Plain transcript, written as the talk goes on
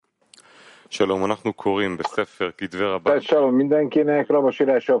Tehát shalom mindenkinek, Rabash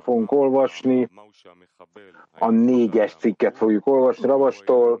írással fogunk olvasni. A 4-es cikket fogjuk olvasni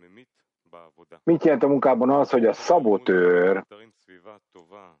Rabastól. Mit jelent a munkában az, hogy a szabotőr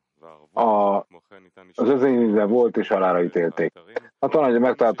az özönvízben volt és halálra ítélték. A tananyja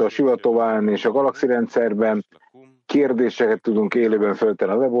megtalálta a sivatóván és a galaxi rendszerben. Kérdéseket tudunk élőben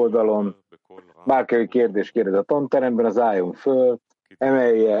föltenni a weboldalon. Bárki kérdés kérdez a tanteremben, az álljon föl,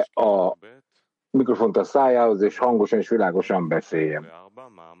 emelje a mikrofont a szájához, és hangosan és világosan beszéljen.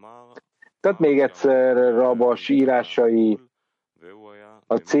 Tehát még egyszer Rabash írásai,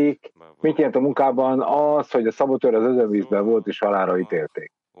 a cikk, mit jelent a munkában az, hogy a szabotőr az özönvízben volt és halálra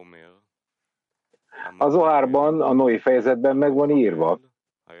ítélték. A Zohárban, a Noé fejezetben meg van írva,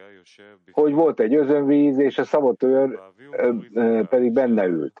 hogy volt egy özönvíz, és a szabotőr pedig benne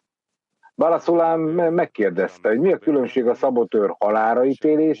ült. Bálaszulám megkérdezte, hogy mi a különbség a szabotőr halálra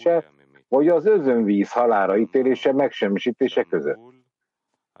ítélése, vagy az özönvíz halálra ítélése, megsemmisítése között.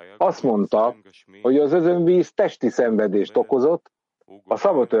 Azt mondta, hogy az özönvíz testi szenvedést okozott, a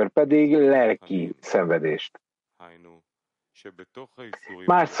szabotőr pedig lelki szenvedést.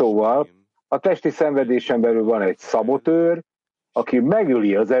 Más szóval, a testi szenvedésen belül van egy szabotőr, aki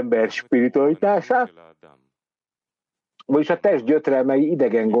megöli az ember spiritualitását, vagyis a test gyötrelmei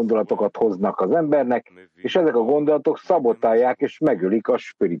idegen gondolatokat hoznak az embernek, és ezek a gondolatok szabotálják és megölik a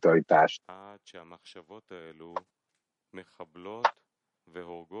spiritualitást.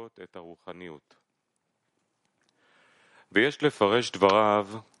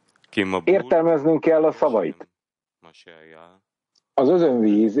 Értelmeznünk kell a szavait. Az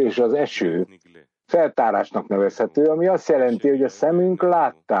özönvíz és az eső feltárásnak nevezhető, ami azt jelenti, hogy a szemünk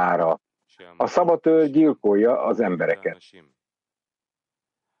láttára a szabotőr gyilkolja az embereket.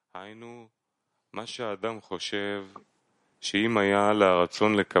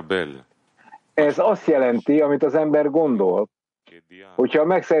 Ez azt jelenti, amit az ember gondol, hogyha a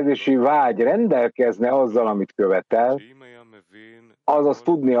megszerzési vágy rendelkezne azzal, amit követel, azaz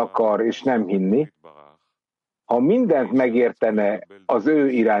tudni akar és nem hinni, ha mindent megértene az ő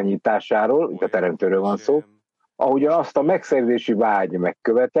irányításáról, itt a teremtőről van szó, ahogyan azt a megszerzési vágy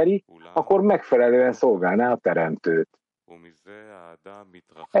megköveteli, akkor megfelelően szolgálná a teremtőt.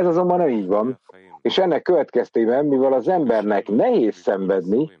 Ez azonban nem így van, és ennek következtében, mivel az embernek nehéz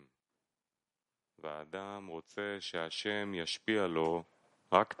szenvedni,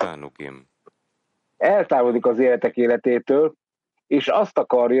 eltávolodik az életek életétől, és azt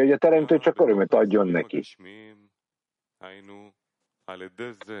akarja, hogy a teremtő csak örömet adjon neki.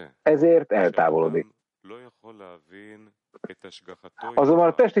 Ezért eltávolodik. Azonban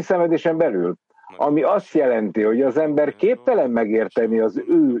a testi szenvedésen belül, ami azt jelenti, hogy az ember képtelen megérteni az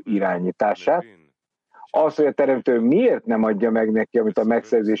ő irányítását, az, hogy a teremtő miért nem adja meg neki, amit a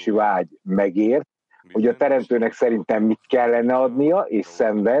megszerzési vágy megért, hogy a teremtőnek szerintem mit kellene adnia, és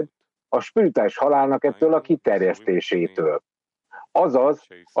szenved a spirituális halálnak ettől a kiterjesztésétől. Azaz,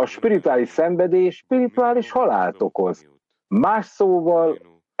 a spirituális szenvedés spirituális halált okoz. Más szóval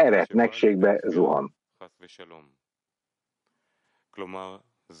eretnekségbe zuhan.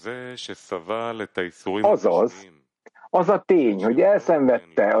 Azaz, az a tény, hogy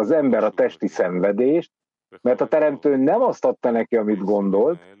elszenvedte az ember a testi szenvedést, mert a teremtő nem azt adta neki, amit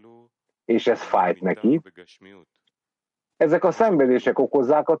gondolt, és ez fájt neki. Ezek a szenvedések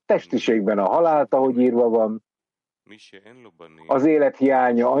okozzák a testiségben a halált, ahogy írva van. Az élet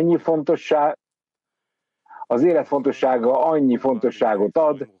hiánya az élet fontossága annyi fontosságot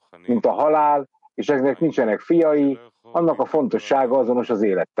ad, mint a halál, és ezeknek nincsenek fiai, annak a fontossága azonos az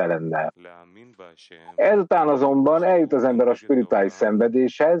élettelennel. Ezután azonban eljut az ember a spirituális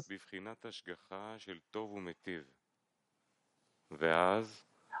szenvedéshez,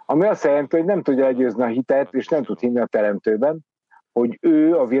 ami azt jelenti, hogy nem tudja legyőzni a hitet, és nem tud hinni a teremtőben, hogy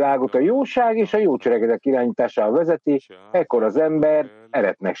ő a világot a jóság és a jó cselekedetek irányításával vezeti, ekkor az ember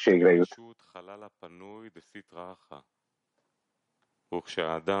eretnekségre jut.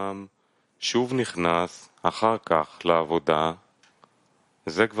 שוב נכנס אחר כך לעבודה,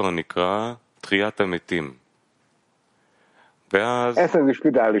 זה כבר נקרא תחיית המתים. Ez az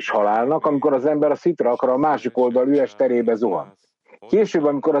spirituális halálnak, amikor az ember a szitra akar a másik oldal üres terébe zuhan. Később,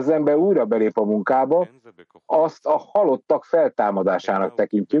 amikor az ember újra belép a munkába, azt a halottak feltámadásának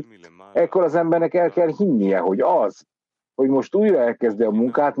tekintjük, ekkor az embernek el kell hinnie, hogy hogy most újra elkezdi a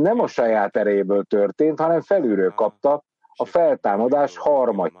munkát, nem a saját erejéből történt, hanem felülről kapta a feltámadás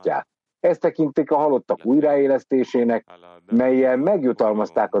harmadját. Ezt tekintik a halottak újraélesztésének, mellyel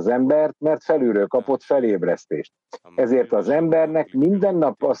megjutalmazták az embert, mert felülről kapott felébresztést. Ezért az embernek minden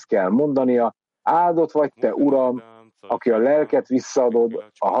nap azt kell mondania, áldott vagy te, Uram, aki a lelket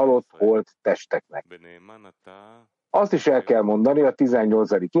visszaadod a halott holt testeknek. Azt is el kell mondani a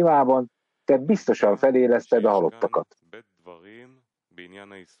 18. imában, te biztosan feléleszted a halottakat.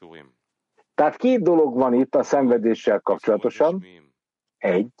 Tehát két dolog van itt a szenvedéssel kapcsolatosan.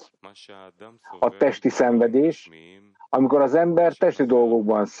 Egy, a testi szenvedés, amikor az ember testi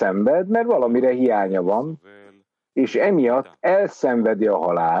dolgokban szenved, mert valamire hiánya van, és emiatt elszenvedi a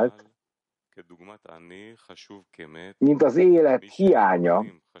halált, mint az élet hiánya,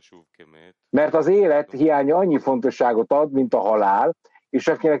 mert az élet hiánya annyi fontosságot ad, mint a halál, és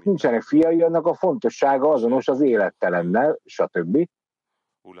akinek nincsenek fiai, annak a fontossága azonos az élettelennel, stb.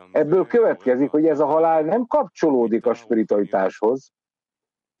 Ebből következik, hogy ez a halál nem kapcsolódik a spiritualitáshoz,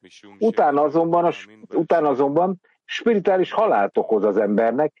 utána azonban spirituális halált okoz az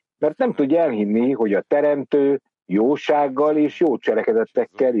embernek, mert nem tudja elhinni, hogy a teremtő jósággal és jó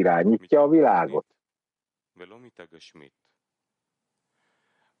cselekedetekkel irányítja a világot.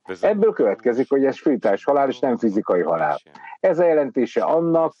 Ebből következik, hogy ez spirituális halál és nem fizikai halál. Ez a jelentése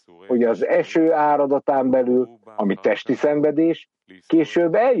annak, hogy az eső áradatán belül, ami testi szenvedés,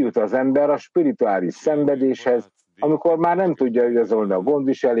 később eljut az ember a spirituális szenvedéshez, amikor már nem tudja igazolni a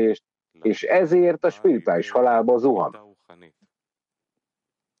gondviselést, és ezért a spirituális halálba zuhan.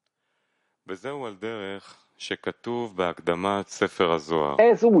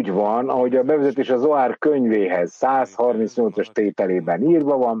 Ez úgy van, ahogy a bevezetés a Zohár könyvéhez 138-as tételében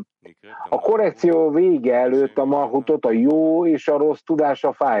írva van, a korrekció vége előtt a malhutot a jó és a rossz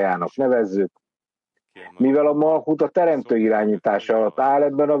tudása fájának nevezzük, mivel a malhut a teremtő irányítása alatt áll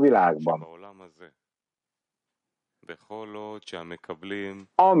ebben a világban.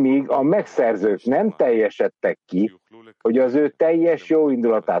 Amíg a megszerzők nem teljesedtek ki, hogy az ő teljes jó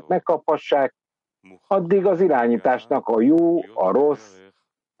indulatát megkaphassák, addig az irányításnak a jó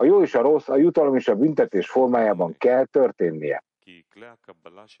és a rossz, a jutalom és a büntetés formájában kell történnie.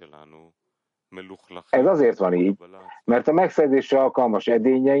 Ez azért van így, mert a megszerzésre alkalmas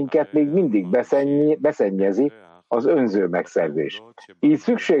edényeinket még mindig beszennyezi az önző megszerzés. Így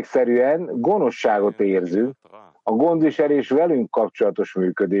szükségszerűen gonoszságot érzünk a gondviselés velünk kapcsolatos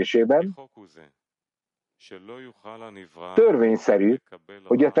működésében. Törvényszerű,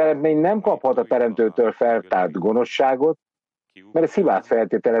 hogy a teremtmény nem kaphat a teremtőtől feltárt gonoszságot, mert ez hibát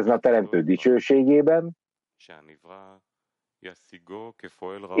feltételezne a teremtő dicsőségében,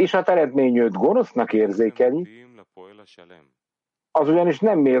 és a teremtmény őt gonosznak érzékeli, az ugyanis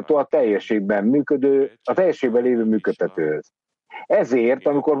nem méltó a teljességben lévő működtetőhöz. Ezért,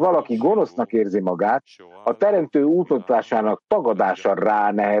 amikor valaki gonosznak érzi magát, a teremtő útmutatásának tagadása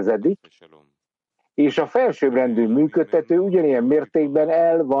ránehezedik, és a felsőbbrendű működtető ugyanilyen mértékben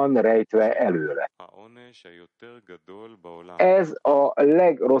el van rejtve előle. Ez a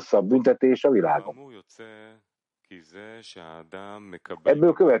legrosszabb büntetés a világon.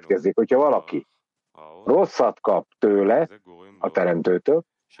 Ebből következik, hogyha valaki rosszat kap tőle, a teremtőtől,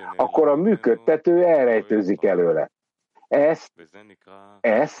 akkor a működtető elrejtőzik előle. Ezt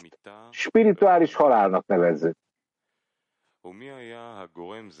spirituális halálnak nevezzük.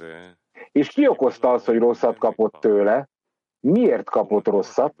 És ki okozta azt, hogy rosszat kapott tőle? Miért kapott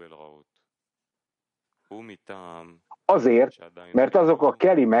rosszat? Azért, mert azok a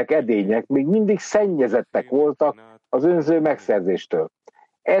kelimek, edények még mindig szennyezettek voltak az önző megszerzéstől.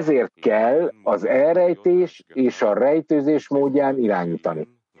 Ezért kell az elrejtés és a rejtőzés módján irányítani.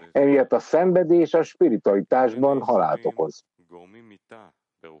 Emiatt a szenvedés a spiritualitásban halált okoz.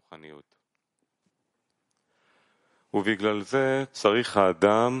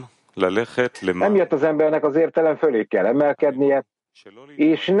 Emiatt az embernek az értelem fölé kell emelkednie,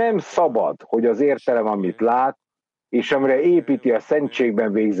 és nem szabad, hogy az értelem, amit lát, és amire építi a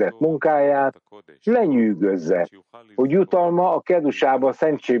szentségben végzett munkáját, lenyűgözze, hogy jutalma a kedusába a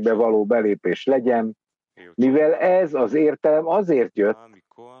szentségbe való belépés legyen, mivel ez az értelem azért jött,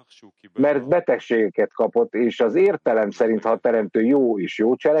 mert betegségeket kapott, és az értelem szerint, ha a teremtő jó és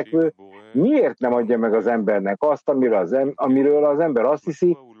jó cselekvő, miért nem adja meg az embernek azt, amiről az ember azt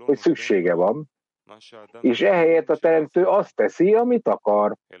hiszi, hogy szüksége van, és ehelyett a teremtő azt teszi, amit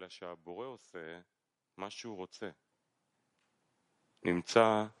akar.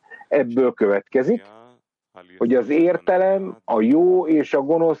 Ebből következik, hogy az értelem a jó és a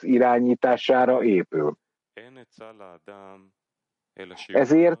gonosz irányítására épül.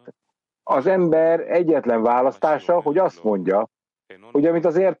 Ezért az ember egyetlen választása, hogy azt mondja, hogy amit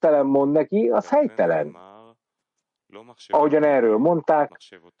az értelem mond neki, az helytelen. Ahogyan erről mondták,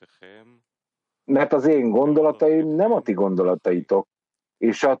 mert az én gondolataim nem a ti gondolataitok,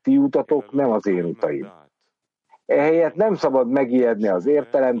 és a ti utatok nem az én utaim. Ehelyett nem szabad megijedni az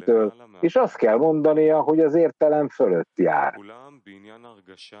értelemtől, és azt kell mondania, hogy az értelem fölött jár.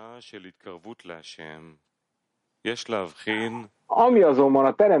 Ami azonban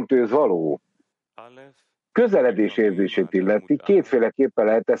a teremtőhöz való közeledés érzését illeti, kétféleképpen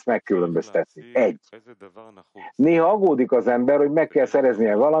lehet ezt megkülönböztetni. 1. Néha aggódik az ember, hogy meg kell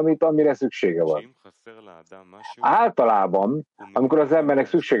szereznie valamit, amire szüksége van. Általában, amikor az embernek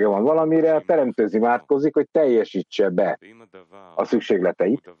szüksége van valamire, a teremtő imádkozik, hogy teljesítse be a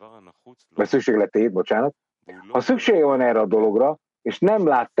szükségleteit, bocsánat. Ha szüksége van erre a dologra, és nem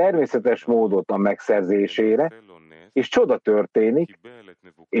lát természetes módot a megszerzésére, és csoda történik,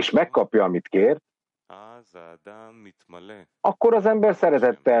 és megkapja, amit kér, akkor az ember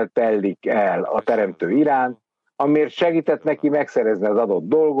szeretettel tellik el a teremtő iránt, amiért segített neki megszerezni az adott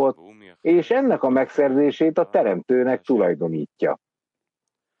dolgot, és ennek a megszerzését a teremtőnek tulajdonítja.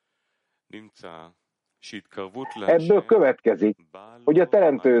 Ebből következik, hogy a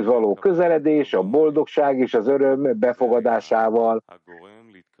teremtőhöz való közeledés, a boldogság és az öröm befogadásával,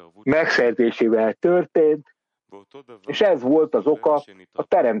 megszerzésével történt, és ez volt az oka a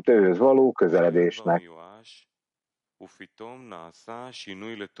teremtőhöz való közeledésnek.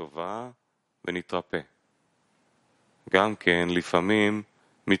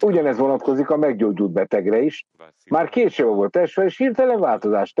 Ugyanez vonatkozik a meggyógyult betegre is. Már kétségbe volt esve, és hirtelen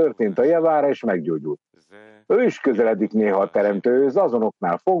változás történt a javára, és meggyógyult. Ő is közeledik néha a teremtőhöz,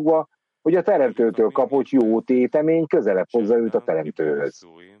 azonoknál fogva, hogy a teremtőtől kapott jó tétemény közelebb hozza őt a teremtőhöz.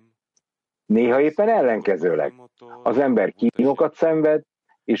 Néha éppen ellenkezőleg. Az ember kínokat szenved,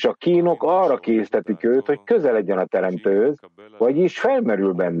 és a kínok arra késztetik őt, hogy közeledjen a teremtőhöz, vagyis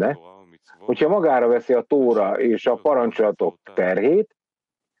felmerül benne, hogyha magára veszi a tóra és a parancsolatok terhét,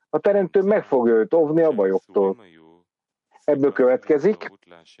 a teremtő meg fogja őt óvni a bajoktól. Ebből következik,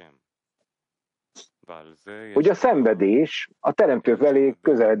 hogy a szenvedés a teremtő felé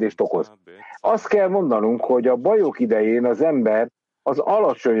közeledést okoz. Azt kell mondanunk, hogy a bajok idején az ember az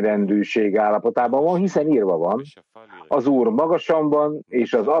alacsony rendűség állapotában van, hiszen írva van, az Úr magasan van,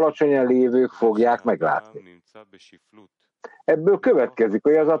 és az alacsonyan lévők fogják meglátni. Ebből következik,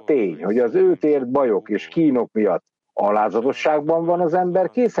 hogy az a tény, hogy az őt ért bajok és kínok miatt alázatosságban van az ember,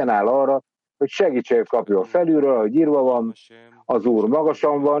 készen áll arra, hogy segítséget kapjon felülről, ahogy írva van, az Úr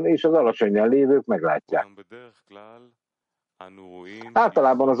magasan van, és az alacsonyan lévők meglátják.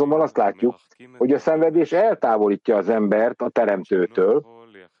 Általában azonban azt látjuk, hogy a szenvedés eltávolítja az embert a teremtőtől,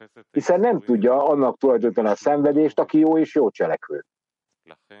 hiszen nem tudja annak tulajdonítani a szenvedést, aki jó és jó cselekvő.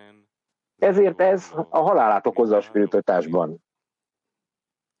 Ezért ez a halálát okozza a spiritalitásban.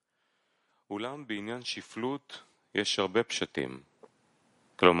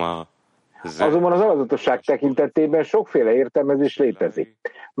 Azonban az alázatosság tekintetében sokféle értelmezés létezik.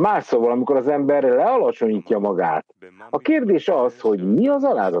 Más szóval, amikor az ember lealacsonyítja magát, a kérdés az, hogy mi az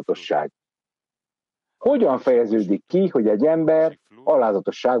alázatosság? Hogyan fejeződik ki, hogy egy ember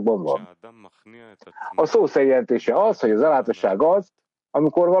alázatosságban van? A szó jelentése az, hogy az alázatosság az,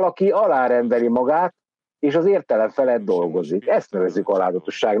 amikor valaki alárendeli magát, és az értelem felett dolgozik. Ezt nevezzük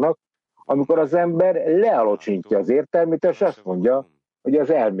alázatosságnak, amikor az ember lealacsonyítja az értelmét, és azt mondja, hogy az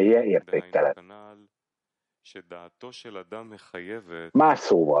elméje értéktelen. Más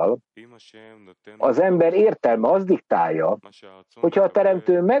szóval, az ember értelme az diktálja, hogyha a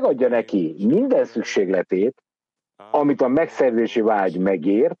teremtő megadja neki minden szükségletét, amit a megszerzési vágy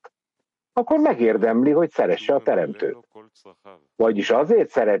megért, akkor megérdemli, hogy szeresse a teremtőt. Vagyis azért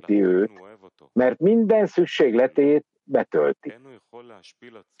szereti őt, mert minden szükségletét betölti.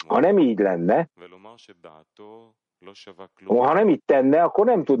 Ha nem így lenne, ha nem így tenne, akkor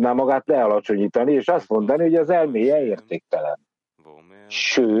nem tudná magát lealacsonyítani, és azt mondani, hogy az elméje értéktelen.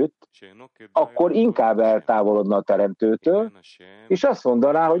 Sőt, akkor inkább eltávolodna a teremtőtől, és azt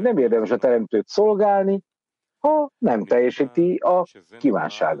mondaná, hogy nem érdemes a teremtőt szolgálni, ha nem teljesíti a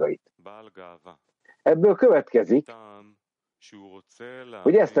kívánságait. Ebből következik,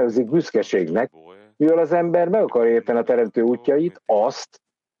 hogy ezt nevezik büszkeségnek, mivel az ember meg akar érteni a teremtő útjait, azt,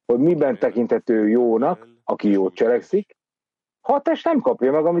 hogy miben tekinthető jónak, aki jót cselekszik, ha a test nem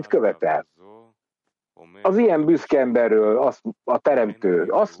kapja meg, amit követel. Az ilyen büszke emberről a teremtő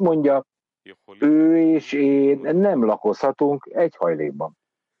azt mondja, ő és én nem lakozhatunk egy hajlékban.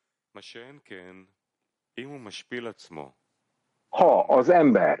 Ha az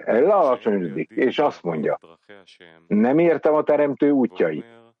ember lealacsonyodik, és azt mondja, nem értem a teremtő útjait,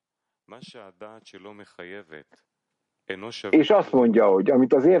 és azt mondja, hogy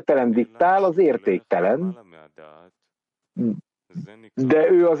amit az értelem diktál, az értéktelen, de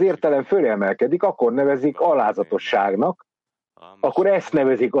ő az értelem fölé emelkedik, akkor nevezik alázatosságnak, akkor ezt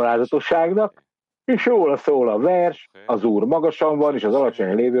nevezik alázatosságnak, És róla szól a vers, az Úr magasan van, és az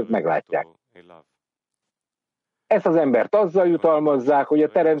alacsonyan lévők meglátják. Ezt az embert azzal jutalmazzák, hogy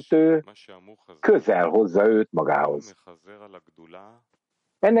a teremtő közel hozza őt magához.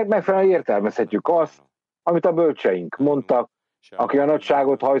 Ennek megfelelően értelmezhetjük azt, amit a bölcseink mondtak, aki a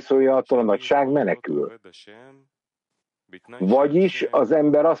nagyságot hajszolja, attól a nagyság menekül. Vagyis az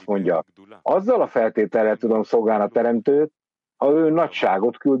ember azt mondja, azzal a feltétellel tudom szolgálni a teremtőt, ha ő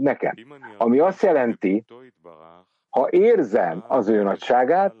nagyságot küld nekem. Ami azt jelenti, ha érzem az ő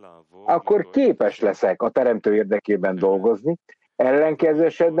nagyságát, akkor képes leszek a teremtő érdekében dolgozni, ellenkező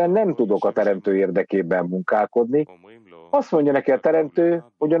esetben nem tudok a teremtő érdekében munkálkodni. Azt mondja neki a teremtő,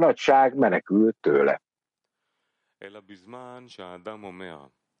 hogy a nagyság menekül tőle.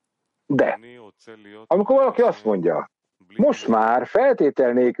 De amikor valaki azt mondja, most már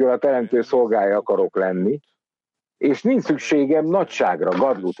feltétel nélkül a teremtő szolgája akarok lenni, és nincs szükségem nagyságra,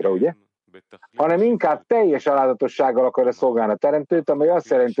 gadlutra, ugye? Hanem inkább teljes alázatossággal akarja szolgálni a teremtőt, amely azt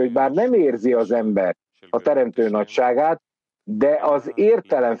jelenti, hogy bár nem érzi az ember a teremtő nagyságát, de az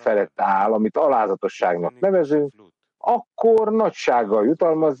értelem felett áll, amit alázatosságnak nevezünk, akkor nagysággal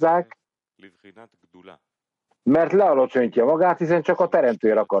jutalmazzák, mert lealacsonyítja magát, hiszen csak a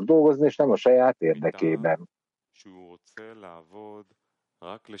teremtőért akar dolgozni, és nem a saját érdekében.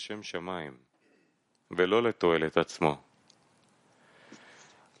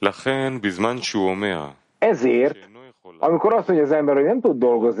 Ezért, amikor azt mondja az ember, hogy nem tud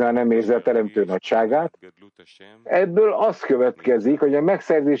dolgozni, ha nem érzi a teremtő nagyságát, ebből az következik, hogy a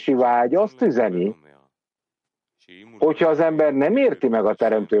megszerzési vágy azt üzeni, hogyha az ember nem érti meg a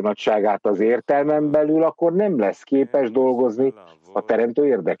teremtő nagyságát az értelmen belül, akkor nem lesz képes dolgozni a teremtő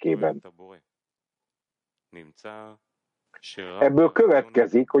érdekében. Ebből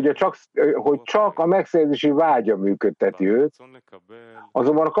következik, hogy csak a megszerzési vágya működteti őt,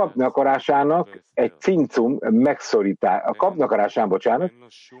 azonban a kapni akarásának egy cincum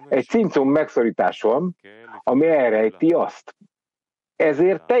megszorítás van, ami elrejti azt.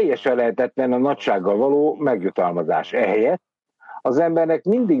 Ezért teljesen lehetetlen a nagysággal való megjutalmazás. Ehelyett az embernek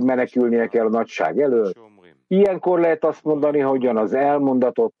mindig menekülnie kell a nagyság elől. Ilyenkor lehet azt mondani, hogyan az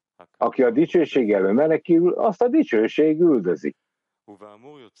elmondatot, aki a dicsőség elől menekül, azt a dicsőség üldözi.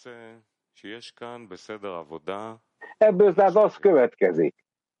 Ebből tehát az következik,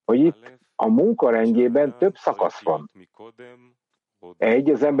 hogy itt a munkarendjében több szakasz van.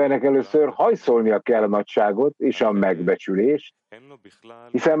 Az embernek először hajszolnia kell a nagyságot és a megbecsülést,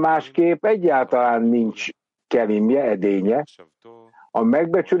 hiszen másképp egyáltalán nincs kelimje, edénye, a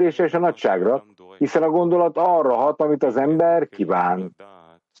megbecsülésre és a nagyságra, hiszen a gondolat arra hat, amit az ember kíván.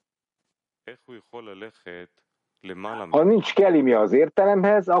 Ha nincs kelimje az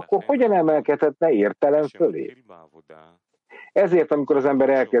értelemhez, akkor hogyan emelkedhetne értelem fölé? Ezért, amikor az ember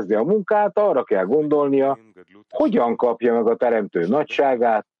elkezdi a munkát, arra kell gondolnia, hogyan kapja meg a teremtő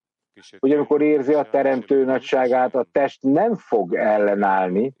nagyságát, hogy amikor érzi a teremtő nagyságát, a test nem fog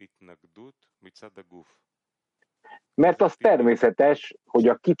ellenállni, mert az természetes, hogy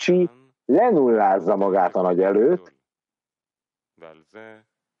a kicsi lenullázza magát a nagy előtt.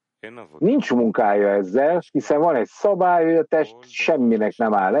 Nincs munkája ezzel, hiszen van egy szabály, hogy a test semminek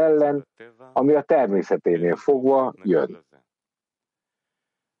nem áll ellen, ami a természeténél fogva jön.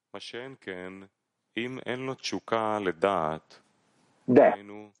 De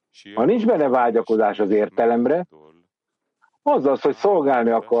ha nincs benne vágyakozás az értelemre, az, hogy szolgálni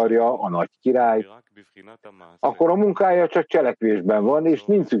akarja a nagy királyt, akkor a munkája csak cselekvésben van, és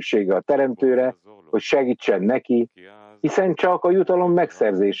nincs szüksége a teremtőre, hogy segítsen neki, hiszen csak a jutalom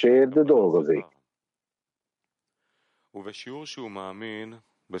megszerzéséért dolgozik.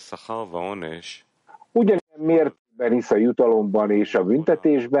 Ugyanilyen mértékben hisz a jutalomban és a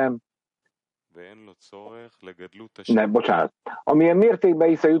büntetésben, amilyen mértékben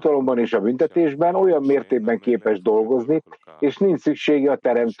hisz a jutalomban és a büntetésben, olyan mértékben képes dolgozni, és nincs szüksége a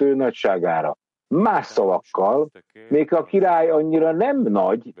teremtő nagyságára. Más szavakkal, még a király annyira nem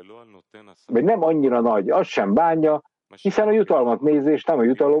nagy, vagy nem annyira nagy, az sem bánja, hiszen a jutalmat nézi, és nem a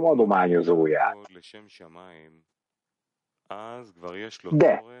jutalom adományozóját.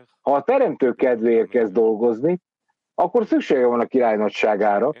 De ha a teremtő kedvéért kezd dolgozni, akkor szüksége van a király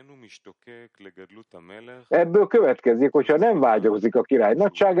nagyságára. Ebből következik, hogyha nem vágyakozik a király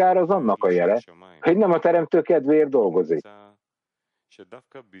nagyságára, az annak a jele, hogy nem a teremtő kedvéért dolgozik.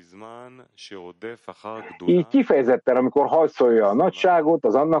 Így kifejezetten, amikor hajszolja a nagyságot,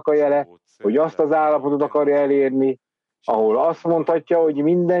 az annak a jele, hogy azt az állapotot akarja elérni, ahol azt mondhatja, hogy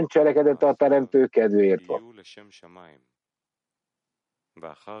minden cselekedete a teremtő kedvéért van.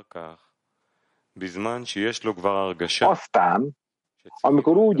 Aztán,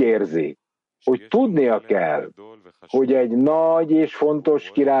 amikor úgy érzi, hogy tudnia kell, hogy egy nagy és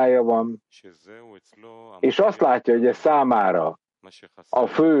fontos királya van, és azt látja, hogy ez számára a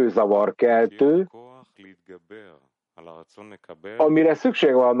fő zavarkeltő, amire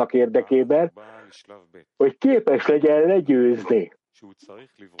szükség van annak érdekében, hogy képes legyen legyőzni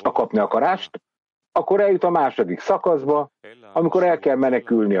a kapni akarást, akkor eljut a második szakaszba, amikor el kell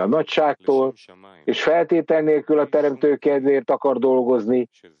menekülni a nagyságtól, és feltétel nélkül a teremtő kedvéért akar dolgozni,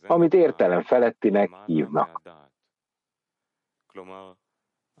 amit értelem felettinek hívnak.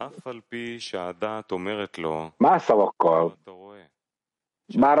 Más szavakkal,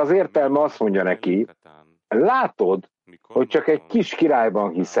 bár az értelme azt mondja neki, látod, hogy csak egy kis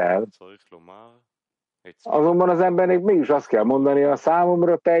királyban hiszel, azonban az embernek mégis azt kell mondani, a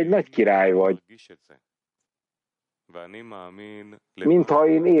számomra te egy nagy király vagy, mintha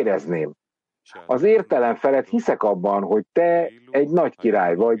én érezném. Az értelem felett hiszek abban, hogy te egy nagy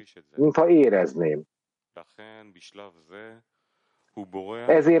király vagy, mintha érezném.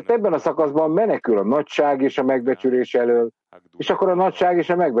 Ezért ebben a szakaszban menekül a nagyság és a megbecsülés elől, és akkor a nagyság és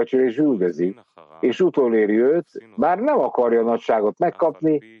a megbecsülés üldözi, és utoléri őt, bár nem akarja a nagyságot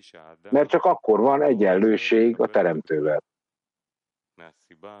megkapni, mert csak akkor van egyenlőség a teremtővel.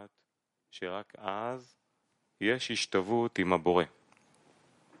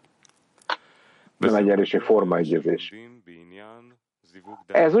 Nem egyenlőség, formaegyezés.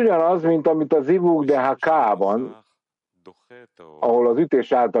 Ez ugyanaz, mint amit a zivug de hakában, ahol az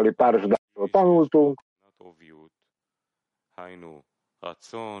ütés általi párosodásról tanultunk,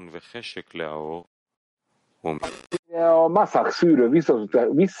 a maszak szűrő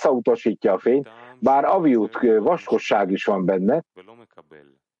visszautasítja a fényt, bár aviut vaskosság is van benne,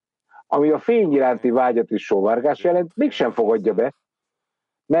 ami a fény iránti vágyat és sóvárgás jelent, mégsem fogadja be,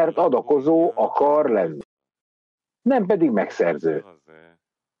 mert adakozó akar lenni, nem pedig megszerző.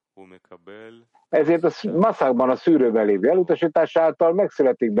 Ezért a maszakban a szűrőben lévő elutasítás által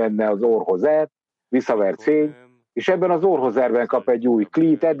megszületik benne az orhozer, visszavert fény, és ebben az orhozerben kap egy új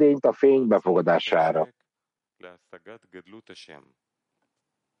klít edényt a fény befogadására.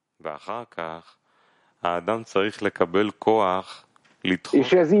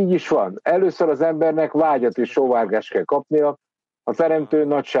 És ez így is van. Először az embernek vágyat és sóvárgást kell kapnia a teremtő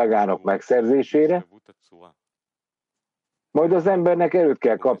nagyságának megszerzésére, majd az embernek erőt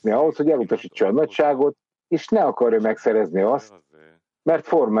kell kapnia ahhoz, hogy elutasítsa a nagyságot, és ne akarja megszerezni azt, mert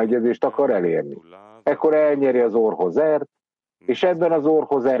formaegyezést akar elérni. Ekkor elnyeri az orhozert, és ebben az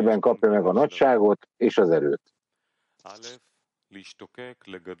orhozerben kapja meg a nagyságot és az erőt.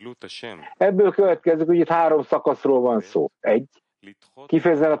 Ebből következik, hogy itt 3 szakaszról van szó. 1.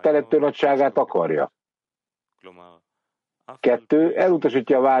 Kifejezetten a teremtő nagyságát akarja. 2.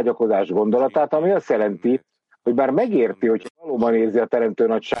 Elutasítja a vágyakozás gondolatát, ami azt jelenti, hogy bár megérti, hogy valóban érzi a teremtő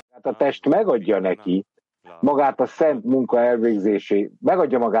nagyságát, a test megadja neki magát a szent munka elvégzésé,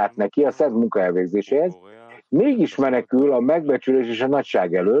 megadja magát neki a szent munka elvégzéséhez, mégis menekül a megbecsülés és a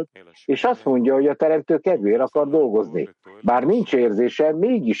nagyság elől, és azt mondja, hogy a teremtő kedvéért akar dolgozni. Bár nincs érzése,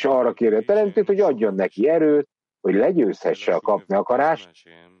 mégis arra kéri a teremtőt, hogy adjon neki erőt, hogy legyőzhesse a kapni akarást,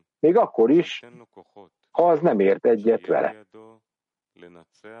 még akkor is, ha az nem ért egyet vele.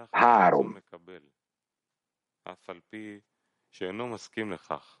 3.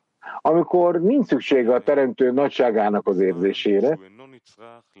 Amikor nincs szüksége a teremtő nagyságának az érzésére,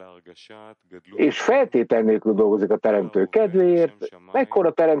 és feltétel nélkül dolgozik a teremtő kedvéért, ekkor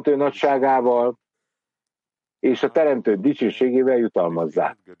a teremtő nagyságával és a teremtő dicsőségével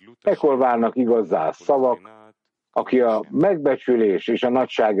jutalmazzák. Ekkor válnak igazzá a szavak, aki a megbecsülés és a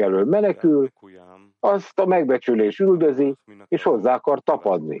nagyság elől menekül, azt a megbecsülés üldözi, és hozzá akar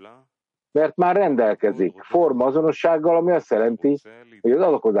tapadni. Mert már rendelkezik forma azonossággal, ami azt jelenti, hogy az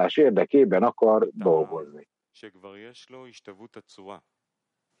adakozás érdekében akar dolgozni.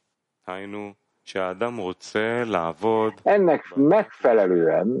 Ennek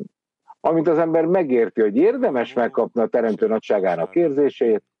megfelelően, amint az ember megérti, hogy érdemes megkapni a teremtő nagyságának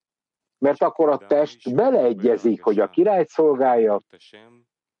érzését, mert akkor a test beleegyezik, hogy a királyt szolgálja,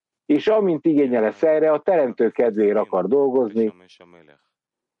 és amint igénye lesz erre, a teremtő kedvéért akar dolgozni,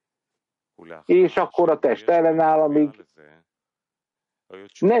 és akkor a test ellenáll, amíg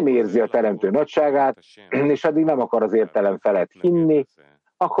nem érzi a teremtő nagyságát, és addig nem akar az értelem felett hinni,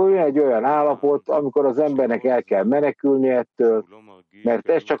 akkor jön egy olyan állapot, amikor az embernek el kell menekülni ettől, mert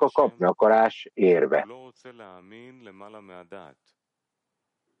ez csak a kapni akarás érve.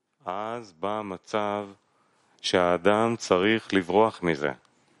 אז בא מצב שהאדם צריך לברוח מזה,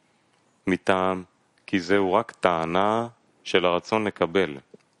 מטעם כי זהו רק טענה של הרצון לקבל.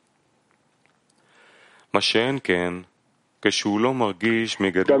 מה שאין כן,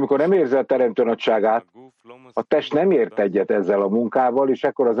 De amikor nem érzi a teremtő nagyságát, a test nem ért egyet ezzel a munkával, és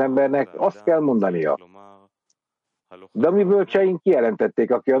ekkor az embernek azt kell mondania. De a mi bölcseink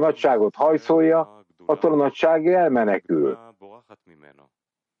kijelentették, aki a nagyságot hajszolja, attól a nagyság elmenekül.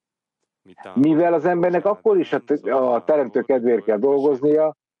 Mivel az embernek akkor is a teremtő kedvéért kell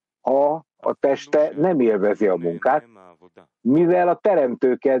dolgoznia, ha a teste nem élvezi a munkát, mivel a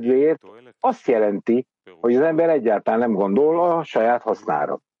teremtő kedvéért azt jelenti, hogy az ember egyáltalán nem gondol a saját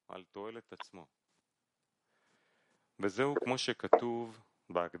hasznára.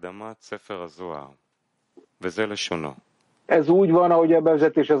 Ez úgy van, ahogy a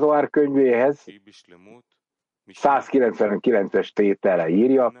bevezetés az Zohár könyvéhez 199-es tétele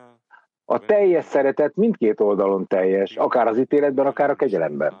írja, a teljes szeretet mindkét oldalon teljes, akár az ítéletben, akár a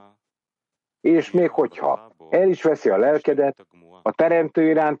kegyelemben. És még hogyha el is veszi a lelkedet, a teremtő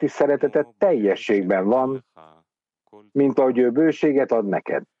iránti szeretetet teljességben van, mint ahogy ő bőséget ad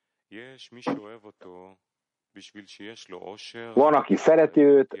neked. Van, aki szereti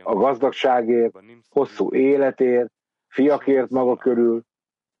őt a gazdagságért, hosszú életért, fiakért maga körül,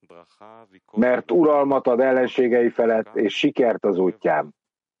 mert uralmat ad ellenségei felett, és sikert az útján.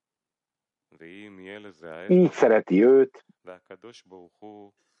 Így szereti őt.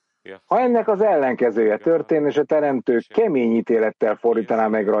 Ha ennek az ellenkezője történ, és a teremtő kemény ítélettel fordítaná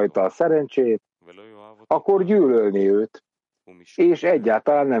meg rajta a szerencsét, akkor gyűlölni őt, és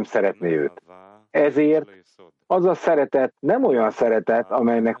egyáltalán nem szeretné őt. Ezért az a szeretet nem olyan szeretet,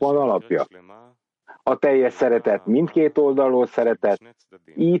 amelynek van alapja. A teljes szeretet mindkét oldalról szeretet,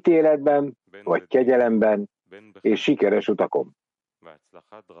 ítéletben vagy kegyelemben és sikeres utakon.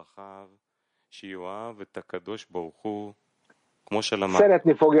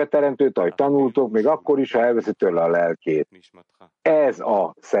 Szeretni fogja a teremtőt, ahogy tanultok, még akkor is, ha elveszi tőle a lelkét. Ez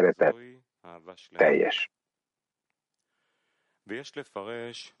a szeretet teljes.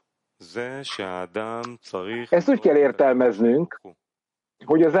 Ezt úgy kell értelmeznünk,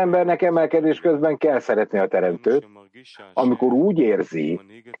 hogy az embernek emelkedés közben kell szeretni a teremtőt, amikor úgy érzi,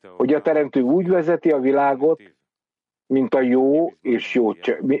 hogy a teremtő úgy vezeti a világot, mint a jó és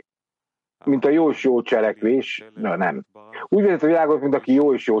jó cselekvés, nem. Úgy vezet a világot, mint aki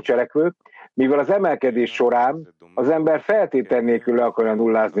jó és jó cselekvő, mivel az emelkedés során az ember feltétel nélkül le akarja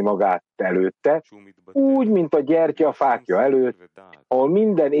nullázni magát előtte, úgy, mint a gyertya a fákja előtt, ahol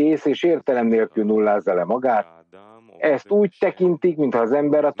minden ész és értelem nélkül nullázza le magát, ezt úgy tekintik, mintha az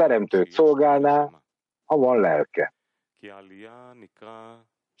ember a teremtőt szolgálná, ha van lelke.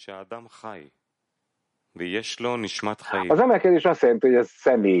 Az emelkedés azt jelenti, hogy a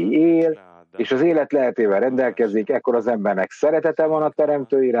személy él, és az élet lehetével rendelkezik, ekkor az embernek szeretete van a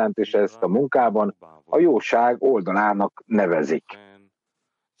teremtő iránt, és ezt a munkában a jóság oldalának nevezik.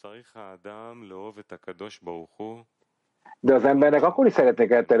 De az embernek akkor is szeretni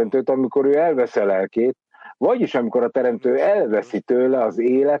kell a teremtőt, amikor ő elveszi a lelkét, vagyis amikor a teremtő elveszi tőle az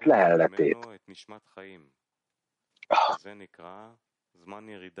élet lehelletét.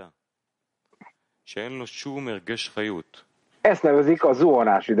 Ezt nevezik a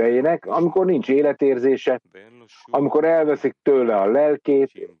zuhanás idejének, amikor nincs életérzése, amikor elveszik tőle a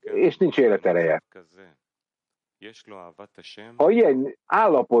lelkét, és nincs életereje. Ha ilyen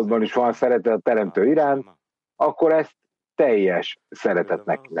állapotban is van szeretet a teremtő iránt, akkor ezt teljes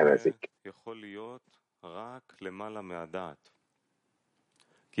szeretetnek nevezik.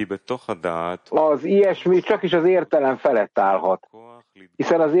 Az ilyesmi csak is az értelem felett állhat,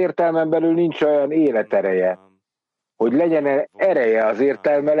 hiszen az értelmen belül nincs olyan életereje, hogy legyen ereje az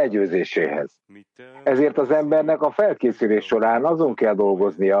értelme legyőzéséhez. Ezért az embernek a felkészülés során azon kell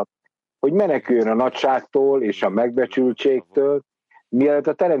dolgoznia, hogy meneküljön a nagyságtól és a megbecsültségtől, mielőtt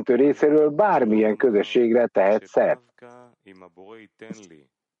a teremtő részéről bármilyen közösségre tehet szert.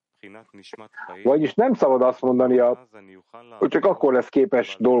 Vagyis nem szabad azt mondania, hogy csak akkor lesz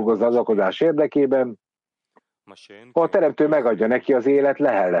képes dolgozni az alkozás érdekében, ha a teremtő megadja neki az élet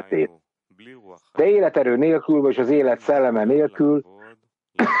lehelletét. De életerő nélkül, vagy az élet szelleme nélkül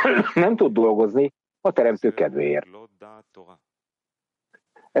nem tud dolgozni a teremtő kedvéért.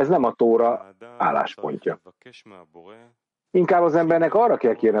 Ez nem a Tóra álláspontja. Inkább az embernek arra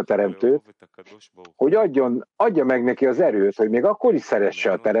kell kérni a teremtőt, hogy adja meg neki az erőt, hogy még akkor is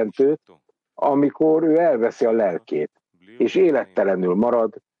szeresse a teremtőt, amikor ő elveszi a lelkét, és élettelenül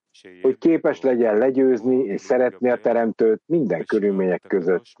marad, hogy képes legyen legyőzni és szeretni a teremtőt minden körülmények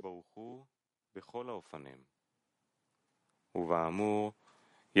között.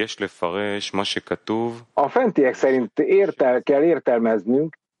 A fentiek szerint kell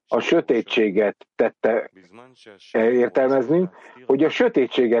értelmeznünk, a sötétséget tette értelmezni, hogy a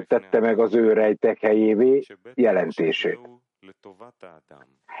sötétséget tette meg az ő rejtek helyévé jelentését.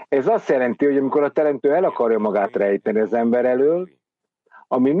 Ez azt jelenti, hogy amikor a teremtő el akarja magát rejteni az ember elől,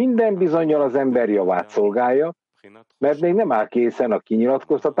 ami minden bizonnyal az ember javát szolgálja, mert még nem áll készen a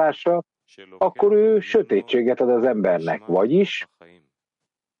kinyilatkoztatásra, akkor ő sötétséget ad az embernek, vagyis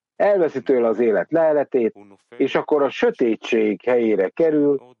elveszi tőle az élet leheletét, és akkor a sötétség helyére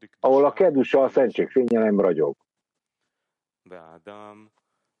kerül, ahol a kedusza, a szentség fénye nem ragyog.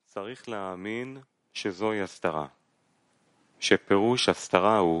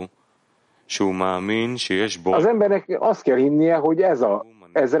 Az embernek azt kell hinnie, hogy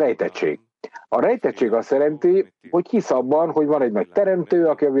ez rejtettség. A rejtettség azt jelenti, hogy hisz abban, hogy van egy nagy teremtő,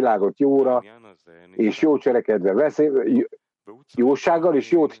 aki a világot jóra és jó cselekedve jósággal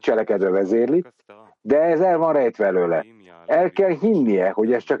és jót cselekedve vezérli, de ez el van rejtve előle. El kell hinnie,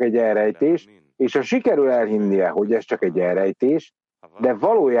 hogy ez csak egy elrejtés, és ha sikerül elhinnie, hogy ez csak egy elrejtés, de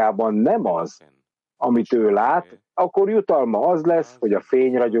valójában nem az, amit ő lát, akkor jutalma az lesz, hogy a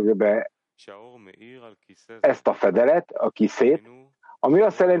fény ragyog be ezt a fedelet, a kiszét, ami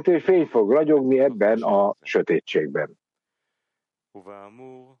azt jelenti, hogy fény fog ragyogni ebben a sötétségben.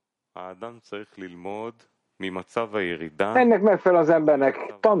 Ennek megfelelően az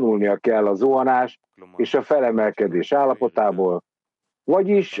embernek tanulnia kell a zuhanás és a felemelkedés állapotából,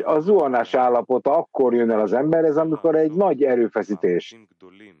 vagyis a zuhanás állapota akkor jön el az emberhez, amikor egy nagy erőfeszítést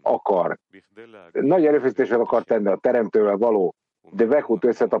akar tenni a teremtővel való devekut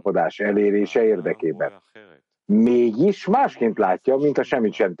összetapadás elérése érdekében. Mégis másként látja, mintha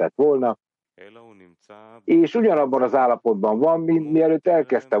semmit sem tett volna, és ugyanabban az állapotban van, mint mielőtt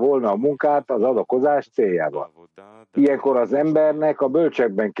elkezdte volna a munkát az adakozás céljával. Ilyenkor az embernek a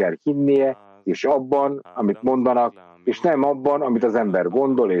bölcsekben kell hinnie, és abban, amit mondanak, és nem abban, amit az ember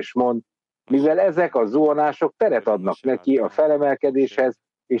gondol és mond, mivel ezek a zuhanások teret adnak neki a felemelkedéshez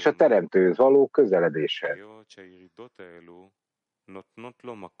és a teremtőhöz való közeledéshez.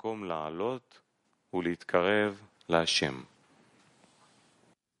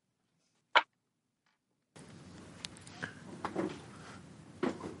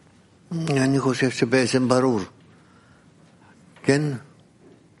 אני חושב שבעצם ברור, כן?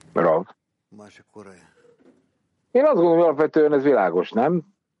 Rav. מה שקורה. Én azt gondolom, hogy alapvetően ez világos, nem?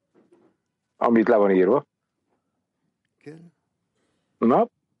 Amit le van írva. כן? Na?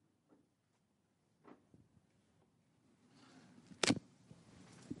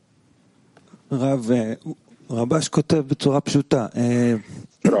 רבש כותב בצורה פשוטה.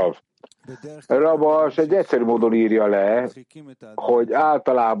 Rav. Rabash egy egyszerű módon írja le, hogy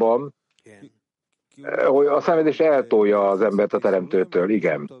általában hogy a szenvedés eltolja az embert a teremtőtől,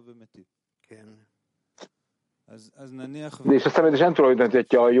 igen. És a szenvedés nem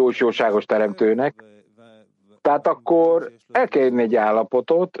tulajdonítja a jó és jóságos teremtőnek, tehát akkor el kell érni egy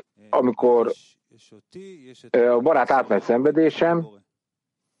állapotot, amikor a barát átmegy szenvedésem,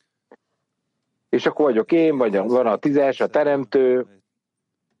 és akkor vagyok én, vagy van a 10-es, a teremtő.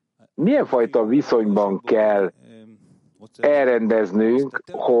 Milyen fajta viszonyban kell elrendeznünk,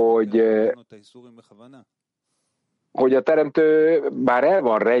 hogy a teremtő bár el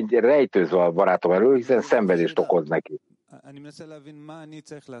van rejtőzve a barátom elől, hiszen szenvedést okoz neki.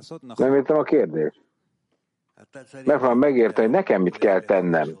 Nem értem a kérdést. Megpróbálom megérteni, hogy nekem mit kell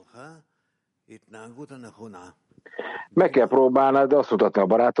tennem. Meg kell próbálnod, de azt mutatni a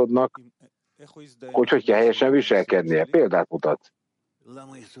barátodnak, hogy kell helyesen viselkednie. Példát mutatsz.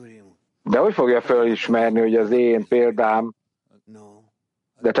 De hogy fogja felismerni, hogy az én példám,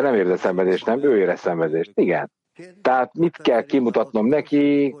 de te nem érzed szenvedést, nem? Ő érez szenvedést. Igen. Tehát mit kell kimutatnom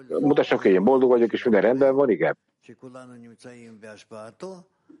neki, mutassam ki, hogy én boldog vagyok, és minden rendben van, igen.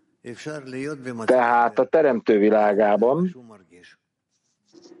 Tehát a teremtő világában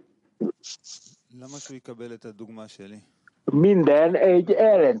minden egy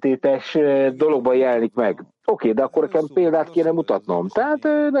ellentétes dologban jelenik meg. Oké, de akkor nekem példát kéne mutatnom. Tehát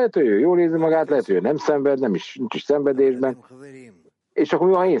lehet, hogy ő jól érzi magát, lehet, hogy ő nem szenved, nincs is szenvedésben. És akkor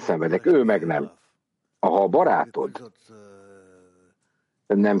mi van, ha én szenvedek, ő meg nem. Ha a barátod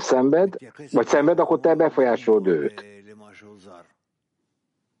nem szenved, vagy szenved, akkor te befolyásolod őt.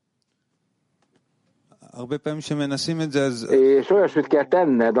 És olyasmit kell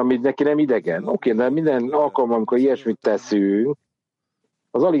tenned, amit neki nem idegen. Oké, de minden alkalommal, amikor ilyesmit teszünk,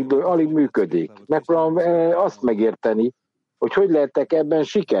 az alig működik. Megpróbálom azt megérteni, hogy lehetek ebben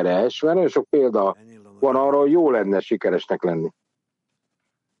sikeres, mert nagyon sok példa van arra, hogy jó lenne sikeresnek lenni.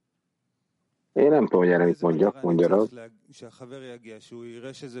 Én nem tudom, hogy erre mit mondjak, mondja Rav.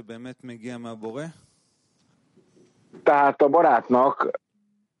 Tehát a barátnak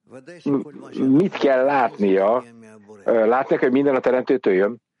mit kell látnia? Látni, hogy minden a teremtőtől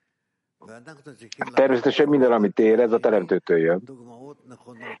jön? Természetesen minden, amit érez, a teremtőtől jön.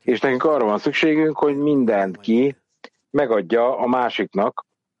 És nekünk arra van szükségünk, hogy mindenki megadja a másiknak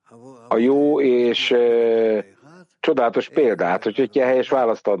a jó és csodálatos példát, hogy kell helyes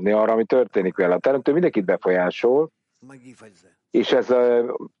választ adni arra, ami történik vele. A teremtő mindenkit befolyásol, és ez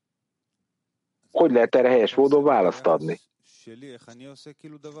hogy lehet erre helyes módon választ adni?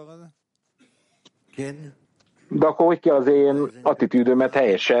 De akkor hogy kell az én attitűdömet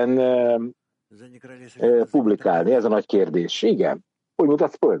helyesen publikálni? Ez a nagy kérdés. Igen. Hogy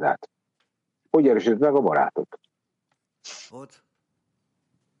mutatsz példát? Hogy erősíted meg a barátot?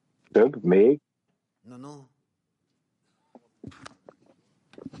 Több? Még?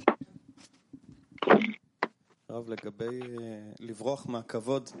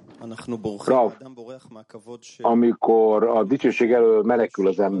 Rav, amikor a dicsőség elől menekül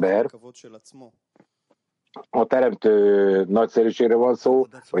az ember, a teremtő nagyszerűségére van szó,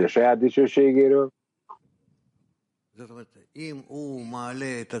 vagy a saját dicsőségéről?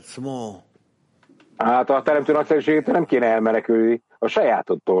 Hát a teremtő nagyszerűségétől nem kéne elmenekülni, a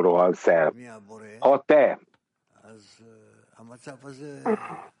sajátodtól rohansz el. Ha te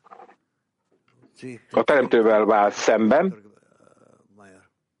a teremtővel válsz szemben,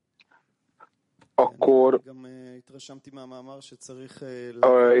 akkor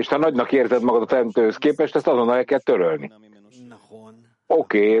és te nagynak érzed magad a teremtőhöz képest, ezt azonnal el kell törölni.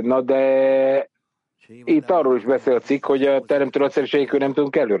 Oké, na de itt arról is beszél a cikk, hogy a teremtő nagyszerűségről nem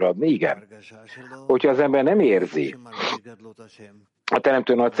tudunk előadni. Igen. Hogyha az ember nem érzi a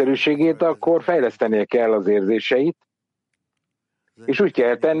teremtő nagyszerűségét, akkor fejlesztenie kell az érzéseit, és úgy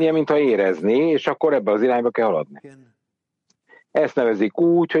kell tennie, mintha érezné, és akkor ebbe az irányba kell haladni. Ezt nevezik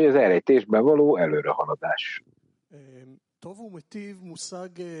úgy, hogy az elrejtésben való előrehaladás.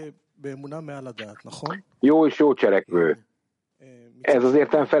 Jó és jó cselekvő. Ez az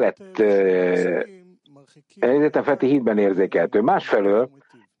értelem feletti hitben érzékelhető. Másfelől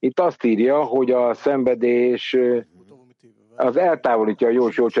itt azt írja, hogy a szenvedés az eltávolítja a jó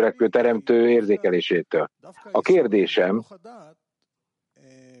és jó cselekvő teremtő érzékelésétől. A kérdésem,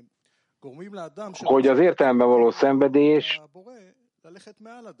 hogy az értelemben való szenvedés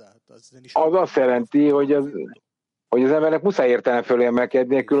az azt jelenti, hogy az embernek muszáj értelem fölé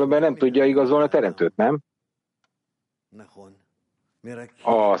emelkednie, különben nem tudja igazolni a teremtőt, nem?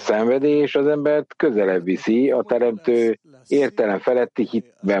 A szenvedés az embert közelebb viszi a teremtő értelem feletti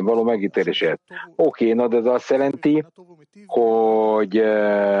hitben való megítélését. Oké, na de ez azt jelenti, hogy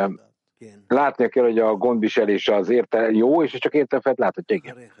látnia kell, hogy a gondviselés az értelem jó, és csak értelem felett láthatja,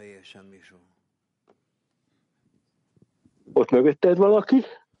 igen. Ott mögötted valaki?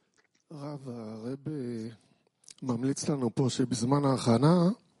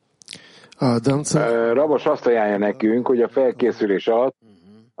 Rabash azt ajánlja nekünk, hogy a felkészülés alatt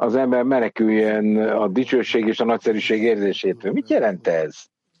az ember meneküljön a dicsőség és a nagyszerűség érzésétől. Mit jelent ez?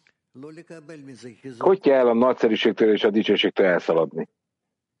 Hogy kell a nagyszerűségtől és a dicsőségtől elszaladni?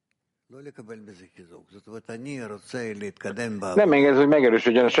 Nem engedsz, hogy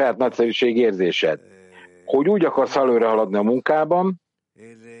megerősödjön a saját nagyszerűség érzésed. Hogy úgy akarsz előre haladni a munkában,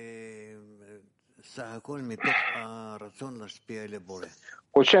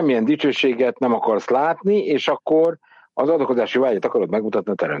 hogy semmilyen dicsőséget nem akarsz látni, és akkor az adakozási vágyat akarod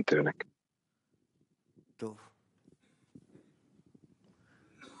megmutatni a teremtőnek.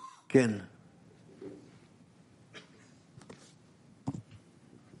 Ken.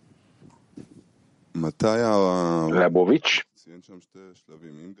 Lebovics.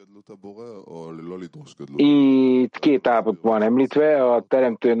 Itt két állapot van említve, a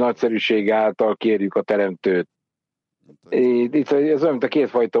teremtő nagyszerűség által kérjük a teremtőt. Itt ez olyan, mint a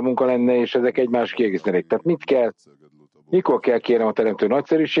kétfajta munka lenne, és ezek egymás kiegészítenek. Tehát mit kell, mikor kell kérnem a teremtő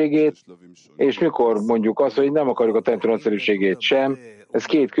nagyszerűségét, és mikor mondjuk azt, hogy nem akarjuk a teremtő nagyszerűségét sem. Ez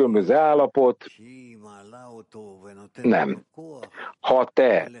két különböző állapot. Nem. Ha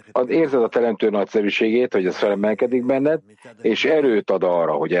te érzed a teremtő nagyszerűségét, hogy ez felemelkedik benned, és erőt ad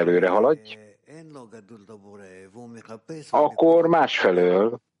arra, hogy előre haladj, akkor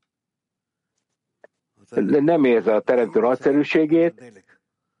másfelől nem érzed a teremtő nagyszerűségét,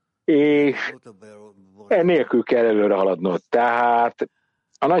 és enélkül kell előre haladnod. Tehát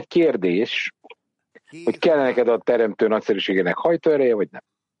a nagy kérdés, hogy kell neked a teremtő nagyszerűségének hajtóereje, vagy nem?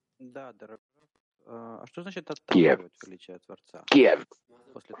 Kiev. Kiev.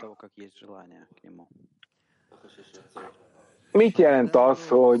 Mit jelent az,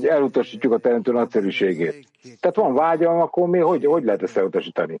 hogy elutasítjuk a teremtő nagyszerűségét? Tehát van vágyam, akkor mi hogy lehet ezt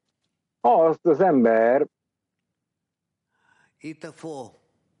elutasítani? Azt az ember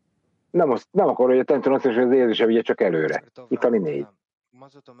nem akar, hogy a teremtő azt mondja, hogy az érzése vigye csak előre. Itt ami 4.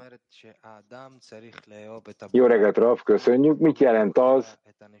 Jó reggelt, Rav, köszönjük. Mit jelent az,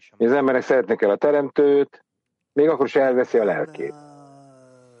 hogy az emberek szeretnek el a teremtőt, még akkor is elveszi a lelkét?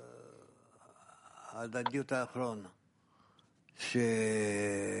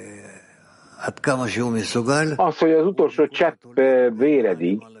 Az, hogy az utolsó csepp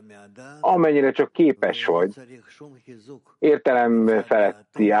véredig, amennyire csak képes vagy, értelem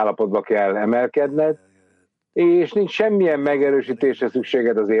feletti állapotba kell emelkedned, és nincs semmilyen megerősítésre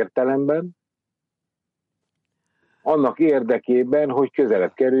szükséged az értelemben, annak érdekében, hogy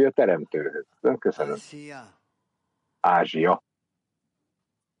közelebb kerülj a teremtőhöz. Köszönöm. Ázsia.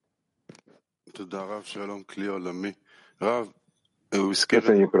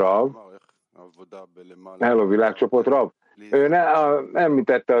 Köszönjük, Rav. Hello, világcsoport, Rav. Ő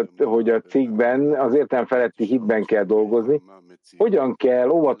említette, hogy a cikkben az értelem feletti hitben kell dolgozni. Hogyan kell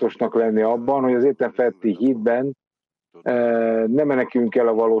óvatosnak lenni abban, hogy az értelem feletti hitben ne meneküljünk el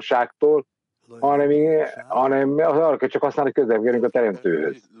a valóságtól, hanem arra kell csak használni, hogy közelebb kerülünk a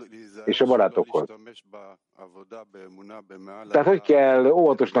teremtőhöz és a barátokhoz. Tehát hogy kell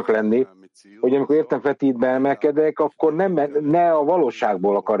óvatosnak lenni, hogy amikor értelem feletti hitben emelkedek, akkor ne a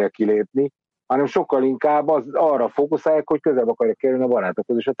valóságból akarja kilépni, hanem sokkal inkább arra fókuszálják, hogy közelebb akarja kerülni a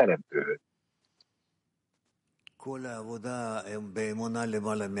barátokhoz és a teremtőhöz.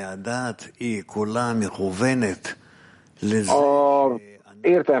 A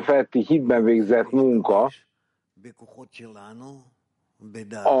értelem feletti hitben végzett munka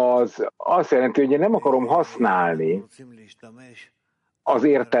az azt jelenti, hogy én nem akarom használni az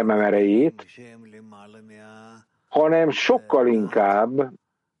értelmem erejét, hanem sokkal inkább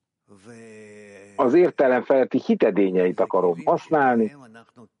az értelem feletti hitedényeit akarom használni,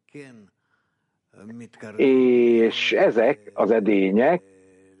 és ezek az edények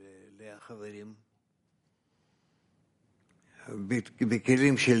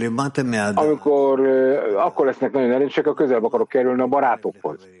akkor lesznek nagyon erősek, a közelebb akarok kerülni a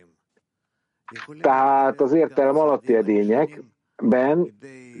barátokhoz. Tehát az értelem alatti edényekben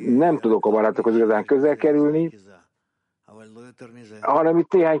nem tudok a barátokhoz igazán közel kerülni, hanem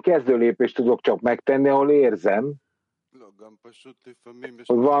itt néhány kezdőlépést tudok csak megtenni, ahol érzem,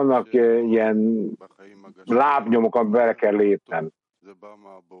 hogy vannak ilyen lábnyomok, amiben bele kell lépnem.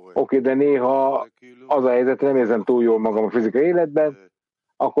 Oké, de néha az a helyzet, nem érzem túl jól magam a fizikai életben,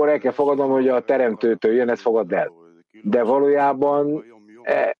 akkor el kell fogadnom, hogy a teremtőtől jön, ezt fogadd el. De valójában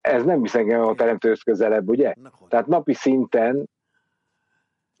ez nem visz engem a teremtőhöz közelebb, ugye? Tehát napi szinten,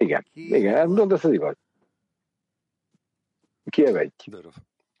 igen, de ez igaz. Kijevegy.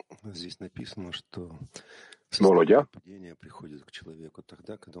 Володя.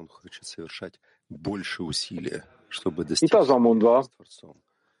 Itt az van mondva,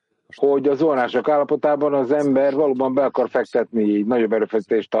 hogy az zuhanások állapotában az ember valóban be akar fektetni nagyobb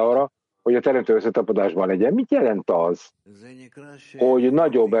erőfeszítést arra, hogy a teremtő összetapadásban legyen. Mit jelent az, hogy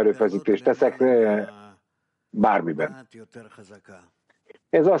nagyobb erőfeszítést teszek bármiben?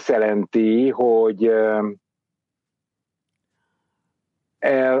 Ez azt jelenti, hogy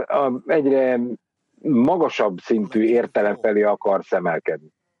egyre magasabb szintű értelem felé akarsz emelkedni.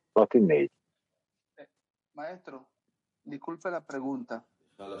 Latin 4. Maestro, disculpe la pregunta.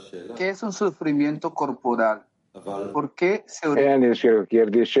 ¿Qué es un sufrimiento corporal? ¿Por qué se Elnézést kérek a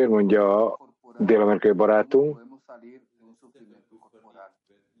kérdésért, mondja a dél-amerikai barátunk.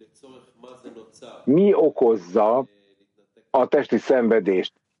 Mi okozza a testi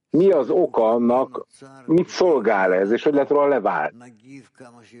szenvedést? Mi az oka annak, mit szolgál ez, és hogy lehet róla leválni?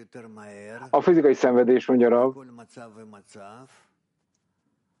 A fizikai szenvedés, mondja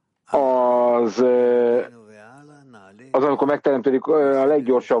az, amikor megteremtődik, a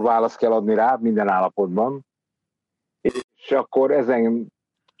leggyorsabb választ kell adni rá minden állapotban, és akkor ezen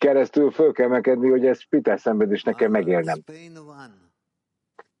keresztül föl kell emelkedni, hogy ezt spirituális szenvedésnek kell megélnem.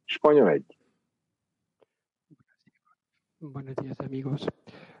 Spanyol 1. Buenos días, amigos.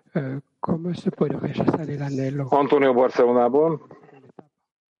 ¿Cómo se puede rechazar el anhelo? Antonio Barcelonából.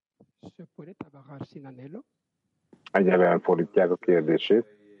 ¿Se puede trabajar sin anhelo? Egyelően fordítják a kérdését.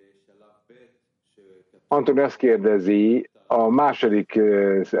 Antonio azt kérdezi a második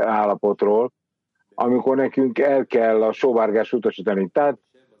állapotról, amikor nekünk el kell a sóvárgást utasítani. Tehát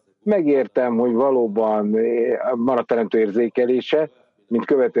megértem, hogy valóban van a teremtő érzékelése, mint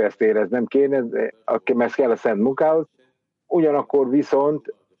követő ezt éreznem kéne, mert kell a szent munkához, ugyanakkor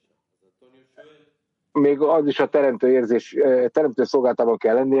viszont még az is a teremtő szolgáltában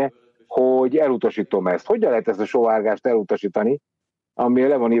kell lennie, hogy elutasítom ezt. Hogyan lehet ezt a sóvárgást elutasítani? ami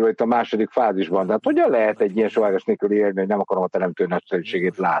le van írva itt a második fázisban. Tehát hogyan lehet egy ilyen sóvárgás nélkül élni, hogy nem akarom a teremtő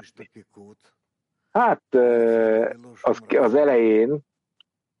nagyszerűségét látni? Hát az elején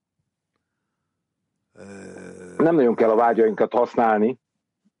nem nagyon kell a vágyainkat használni,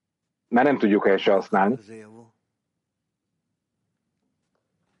 mert nem tudjuk helyesen használni.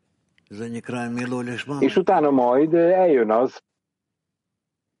 És utána majd eljön az,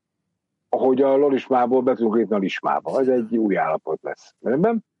 hogy a lolismából be tudunk lépni a lismába. Ez egy új állapot lesz.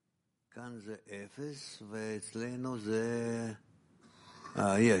 Rendben?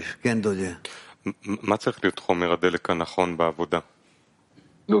 מה צריך להיות חומר הדלק הנכון בעבודה?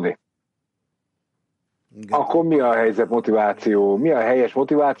 Dudi. Akkor mi a helyzet motiváció? Mi a helyes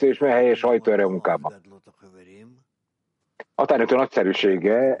motiváció, és mi a helyes hajtóerő munkában? A teremtő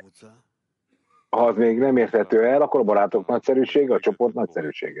nagyszerűsége, ha az még nem érthető el, akkor a barátok nagyszerűsége, a csoport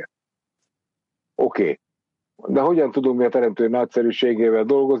nagyszerűsége. Oké. De hogyan tudunk mi a teremtő nagyszerűségével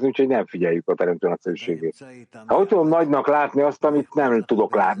dolgozni, úgyhogy nem figyeljük a teremtő nagyszerűségét? Ha hogy tudom nagynak látni azt, amit nem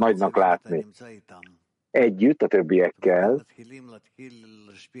tudok nagynak látni? Együtt a többiekkel,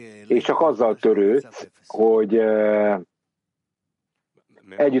 és csak azzal törődsz, hogy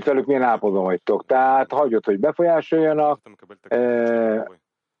együtt velük milyen állapotban vagytok. Tehát hagyod, hogy befolyásoljanak,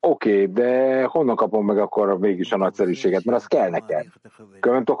 oké, de honnan kapom meg akkor mégis a nagyszerűséget? Mert az kell nekem.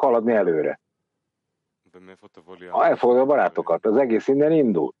 Különben tudok haladni előre. Elfogad a barátokat, az egész innen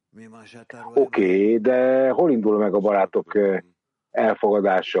indul. Oké, de hol indul meg a barátok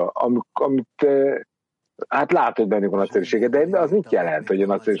elfogadása? Amit hát látod bennük a nagyszerűséget, de az mit jelent, hogy a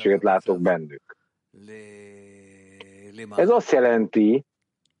nagyszerűséget látok bennük? Ez azt jelenti,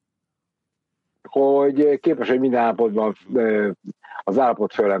 hogy képes, hogy minden állapotban az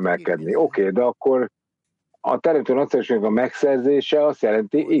állapot fölemelkedni. Oké, de akkor a teremtő nagyszerűségnek a megszerzése azt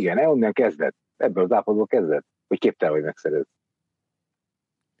jelenti, igen, onnan kezdett, ebből az állapotból kezdett, hogy képtelen vagy megszerez.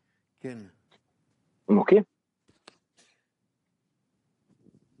 Oké?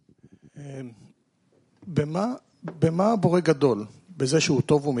 במה הבורא גדול? בזה שהוא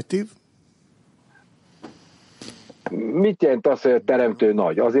טוב ומיטיב? Mit jelent az, hogy a teremtő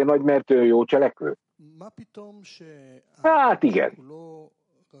nagy? Azért nagy, mert ő jó cselekvő? Hát igen.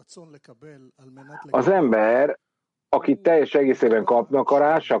 Az ember, aki teljes egészében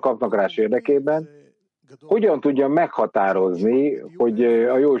kapnakarás érdekében, hogyan tudja meghatározni, hogy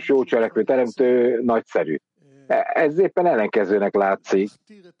a jó és jó cselekvő teremtő nagyszerű? Ez éppen ellenkezőnek látszik.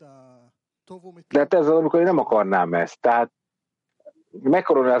 De hát ez az, amikor én nem akarnám ezt. Tehát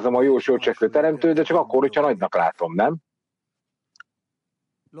megkoronázom a jó és jó cselekvő teremtő, de csak akkor, hogyha nagynak látom, nem?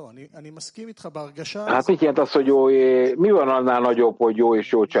 Hát mit jelent az, hogy jó, mi van annál nagyobb, hogy jó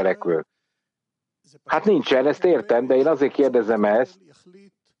és jó cselekvő? Hát nincsen, ezt értem, de én azért kérdezem ezt,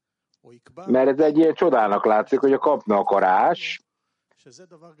 mert ez egy ilyen csodának látszik, hogy a kapna akarás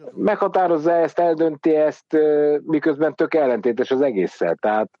meghatározza ezt, eldönti ezt, miközben tök ellentétes az egésszel.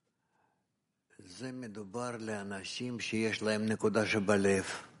 Tehát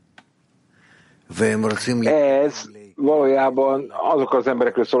ez valójában azok az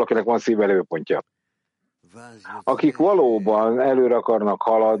emberekről szól, akinek van szívelőpontja. Akik valóban előre akarnak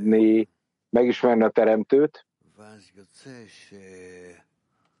haladni, megismerni a teremtőt,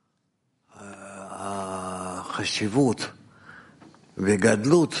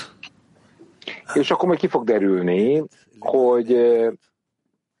 és akkor majd ki fog derülni, hogy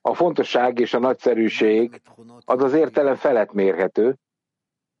a fontosság és a nagyszerűség az az értelem felett mérhető,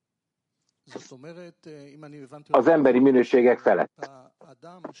 az emberi minőségek felett.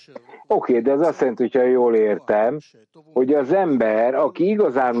 Oké, de ez azt jelenti, hogyha jól értem, hogy az ember, aki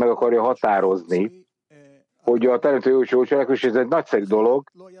igazán meg akarja határozni, hogy a teremtő jó és jó cselekvés, ez egy nagyszerű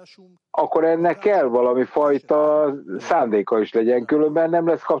dolog, akkor ennek kell valami fajta szándéka is legyen, különben nem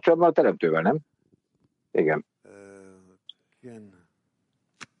lesz kapcsolatban a teremtővel, nem? Igen.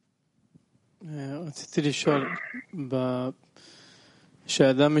 רציתי לשאול,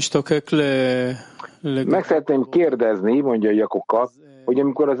 כשאדם משתוקק meg szeretném kérdezni, mondja Jakoka, hogy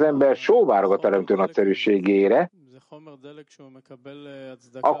amikor az ember sóvárog a teremtő nagyszerűségére,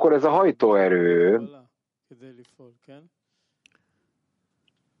 akkor ez a hajtóerő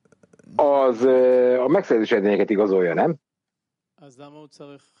az a megszerzés eredményeket igazolja, nem?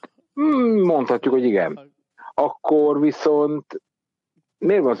 Mondhatjuk, hogy igen. Akkor viszont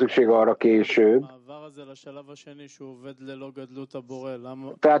miért van szükség arra később?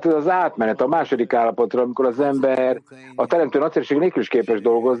 Tehát ez az átmenet a második állapotra, amikor az ember a teremtő nagyszerűség nélkül is képes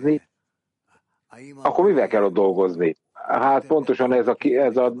dolgozni, akkor mivel kell ott dolgozni? Hát pontosan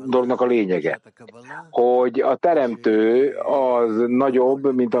ez a dolognak a lényege, hogy a teremtő az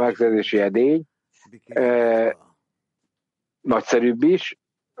nagyobb, mint a megszerzési edény, nagyszerűbb is,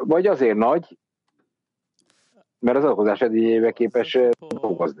 vagy azért nagy, mert az adakozás edényével képes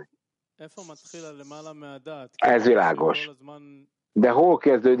dolgozni. Ez világos. De hol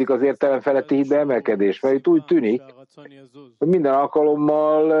kezdődik az értelem feletti hitbe emelkedés? Mert itt úgy tűnik, hogy minden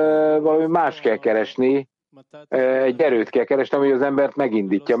alkalommal valami más kell keresni, egy erőt kell keresni, ami az embert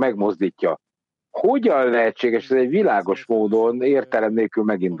megindítja, megmozdítja. Hogyan lehetséges ez egy világos módon értelem nélkül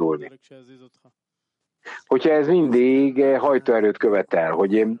megindulni? Hogyha ez mindig hajtóerőt követel,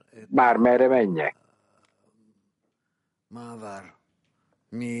 hogy én bármerre menjek.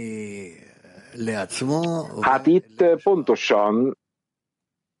 Hát itt pontosan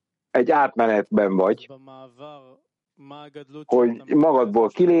egy átmenetben vagy, hogy magadból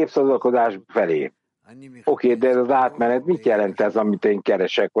kilépsz az adakozás felé. Oké, de ez az átmenet mit jelent ez, amit én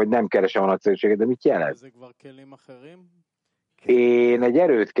keresek, vagy nem keresem a nagyszerűséget, de mit jelent? Én egy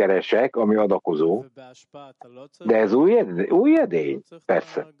erőt keresek, ami adakozó, de ez új edény?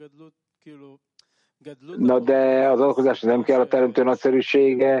 Persze. Na de az adakozásra nem kell a teremtő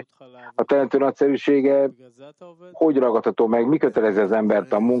nagyszerűsége. A teremtő nagyszerűsége hogy ragadható meg? Mi kötelezi az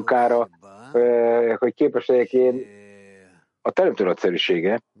embert a munkára, hogy képes legyek én? A teremtő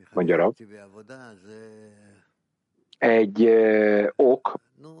nagyszerűsége, mondja Rab, egy ok,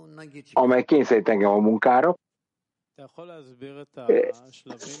 amely kényszerít engem a munkára.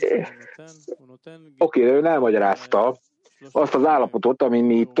 Oké, ő elmagyarázta azt az állapotot, amin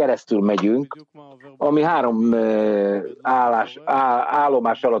mi itt keresztül megyünk, ami 3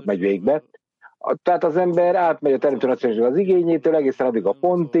 állomás alatt megy végbe. Tehát az ember átmegy a teremtő nagyszerűség az igényétől egészen addig a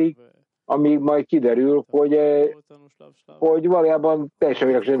pontig, amíg majd kiderül, hogy valójában teljesen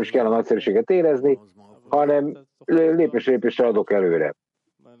világos, nem is kell a nagyszerűséget érezni, hanem lépésre adok előre.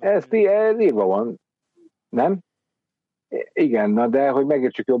 Ez írva van, nem? Igen, na de hogy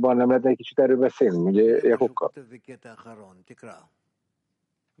megértsük jobban, nem lehet egy kicsit erről beszélni, ugye Jakokkal?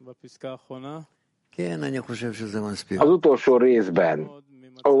 Az utolsó részben,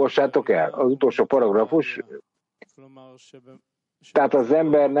 olvassátok el, az utolsó paragrafus, tehát az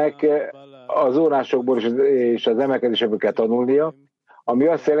embernek a zónásokból és az emelkedésekből kell tanulnia, ami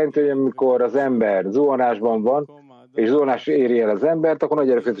azt jelenti, hogy amikor az ember zuhanásban van, és zónás éri el az embert, akkor nagy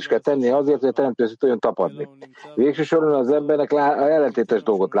erőfeszítést kell tennie azért, hogy a teremtőt tudjon tapadni. Végső soron az embernek ellentétes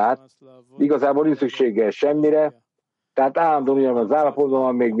dolgot lát, igazából nincs szüksége semmire, tehát állandóan ugyanaz az állapotban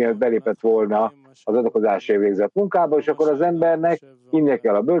van, még mielőtt belépett volna az adakozásért végzett munkába, és akkor az embernek hinnie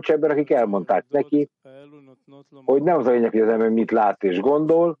kell a bölcsebben, akik elmondták neki, hogy nem az a lényeg, hogy az ember mit lát és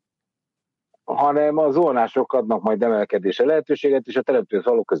gondol, hanem a zónások adnak majd emelkedésre lehetőséget, és a teremtőhöz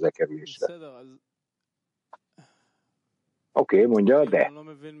való közelkerülésre. Oké, mondja, de.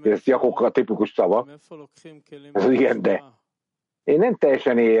 Ez Jakok a tipikus szava. Ez igen, de. Én nem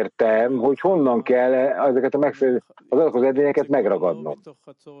teljesen értem, hogy honnan kell ezeket az adakozó edényeket megragadnom.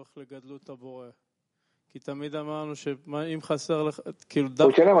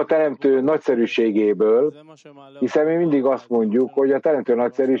 Hogyha nem a teremtő nagyszerűségéből, hiszen mi mindig azt mondjuk, hogy a teremtő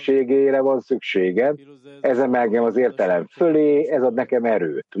nagyszerűségére van szükségem, ez emelgem az értelem fölé, ez ad nekem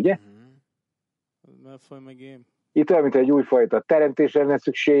erőt, ugye? Itt olyan, mint egy újfajta teremtésre lenne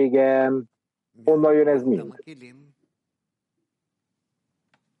szükségem, honnan jön ez mind?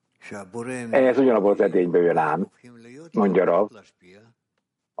 Ez ugyanabban az edényből jön ám, mondja Rav.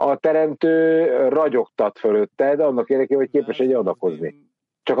 A teremtő ragyogtat fölötted, annak érdekében, hogy képes egy adakozni.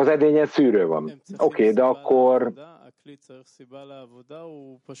 Csak az edényen szűrő van. Oké, de akkor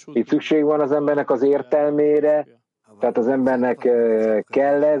itt szükség van az embernek az értelmére, tehát az embernek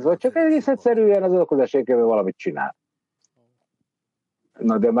kell ez, vagy csak egész egyszerűen az adakozás értelmében valamit csinál.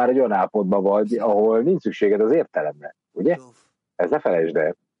 Na de már egy olyan állapotban vagy, ahol nincs szükséged az értelemre, ugye? Ez ne felejtsd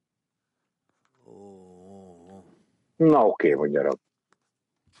el. Na oké, mondja Rab.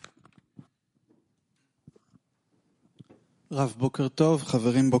 Rav, boker tov,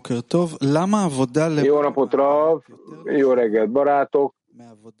 haverim, boker tov. Lama avoda Jó napot, Rav! Jó reggelt, barátok!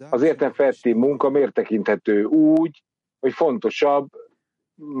 Az értelem feletti munka miért tekinthető úgy, hogy fontosabb,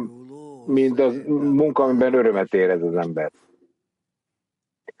 mint a munka, amiben örömet érez az ember?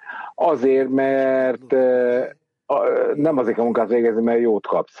 Azért, mert nem azért a munkát végezni, mert jót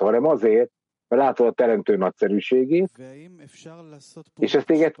kapsz, hanem azért, mert látod a teremtő nagyszerűségét, és ez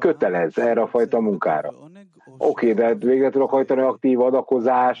téged kötelez erre a fajta munkára. Oké, de végre tudok hajtani aktív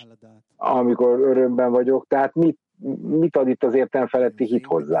adakozást, amikor örömben vagyok, tehát mit ad itt az értelem feletti hit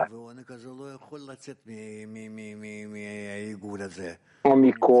hozzá?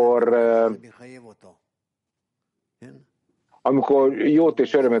 Amikor jót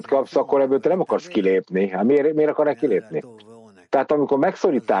és örömöt kapsz, akkor ebből te nem akarsz kilépni. Hát miért akarnál kilépni? Tehát amikor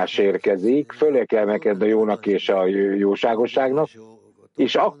megszorítás érkezik, fölé kell emelkedni a jónak és a jóságosságnak,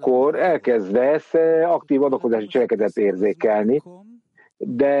 és akkor elkezdesz aktív adakozási cselekedet érzékelni,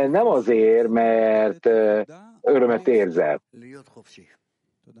 de nem azért, mert örömet érzel.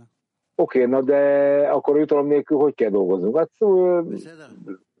 Oké, na de akkor jutalom nélkül hogy kell dolgoznunk? Hát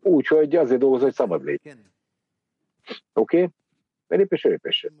úgy, hogy azért dolgozol, hogy szabad légy. Oké? Lépésre.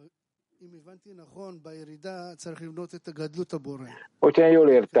 Hogyha én jól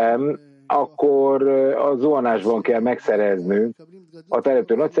értem, akkor a zuhanásban kell megszereznünk a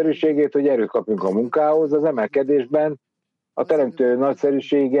teremtő nagyszerűségét, hogy erőt kapjunk a munkához, az emelkedésben a teremtő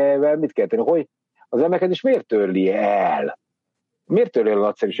nagyszerűségevel mit kell tenni? Hogy az emelkedés miért törli el? Miért törli el a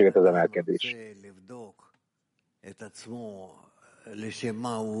nagyszerűséget az emelkedés?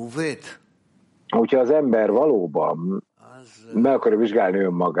 Hogyha az ember valóban meg akarja vizsgálni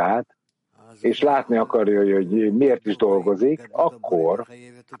önmagát, és látni akarja, hogy miért is dolgozik,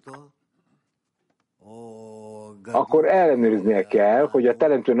 akkor ellenőriznie kell, hogy a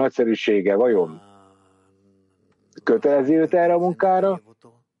teremtő nagyszerűsége vajon kötelezi őt erre a munkára,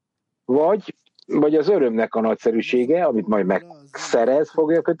 vagy az örömnek a nagyszerűsége, amit majd megszerez,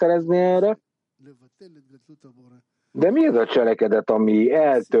 fogja kötelezni erre. De mi az a cselekedet, ami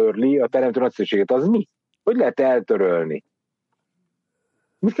eltörli a teremtő nagyszerűséget? Az mi? Hogy lehet eltörölni?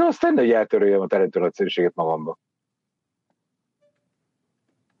 Mit kell azt tenni, hogy eltöröljem a teremtő nagyszerűséget magamba?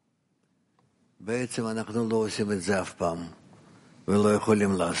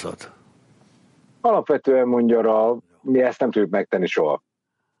 Alapvetően mondja mi ezt nem tudjuk megtenni soha.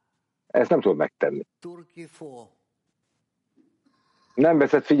 Ezt nem tudod megtenni. Nem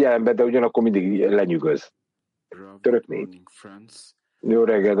veszed figyelembe, de ugyanakkor mindig lenyűgöz. Török négy. Jó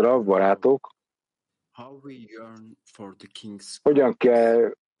reggelt, Rav, barátok! Hogyan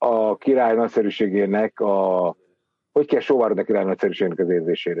kell a király nagyszerűségének hogy kell sóvárogni a király nagyszerűségének az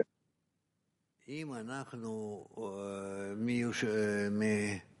érzésére?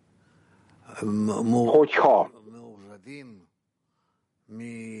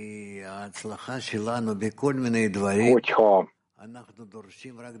 Hogyha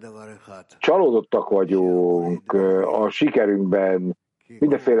csalódottak vagyunk a sikerünkben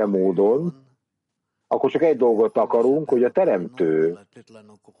mindenféle módon, akkor csak egy dolgot akarunk, hogy a teremtő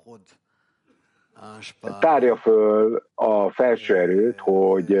tárja föl a felső erőt,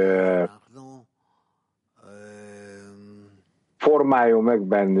 hogy formáljon meg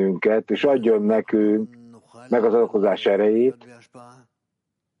bennünket, és adjon nekünk meg az adakozás erejét,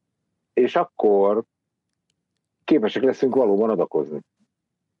 és akkor képesek leszünk valóban adakozni.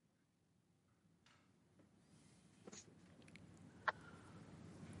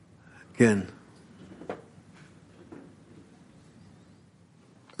 Igen.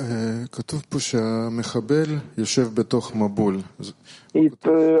 Itt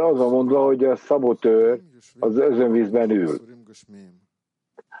az a mondva, hogy a szabotőr az özönvízben ül.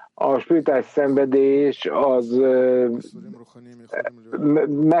 A spirituális szenvedés az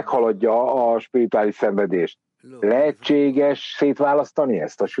meghaladja a spirituális szenvedést. Lehetséges szétválasztani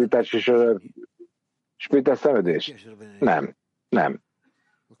ezt, a spirituális és a spirituális szenvedést? Nem.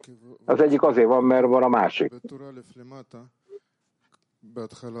 Az egyik azért van, mert van a másik.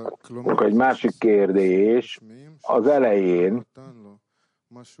 Akkor egy másik kérdés, az elején,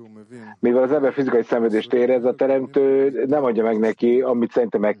 mivel az ember fizikai szenvedést érez, a teremtő nem adja meg neki, amit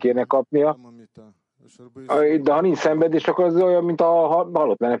szerintem meg kéne kapnia, de ha nincs szenvedés, akkor az olyan, mint a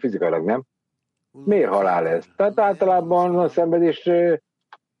halott lenne fizikailag, nem? Miért halál ez? Tehát általában a szenvedés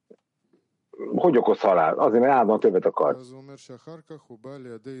hogy okoz halál? Azért, mert állandóan többet akarsz.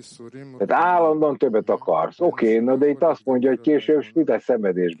 Tehát állandóan többet akarsz. Oké, na de itt azt mondja, hogy később spirituális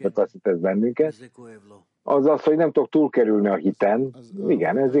szenvedésbe taszít bennünket. Az, hogy nem tudok túlkerülni a hiten.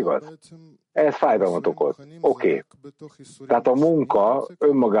 Igen, ez igaz. Ez fájdalmat okoz. Oké. Tehát a munka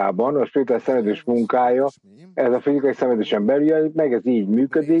önmagában, a spirituális szenvedés munkája, ez a fizikai szenvedésen belül, meg ez így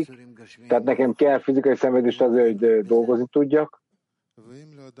működik. Tehát nekem kell fizikai szenvedést azért, hogy dolgozni tudjak.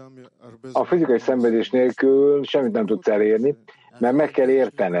 A fizikai szenvedés nélkül semmit nem tudsz elérni, mert meg kell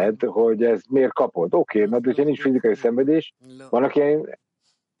értened, hogy ez miért kapod. Oké, mert hogyha nincs fizikai szenvedés, van, aki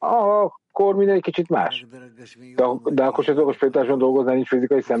akkor minden egy kicsit más. De akkor se tudok spirituálisan dolgozni, nincs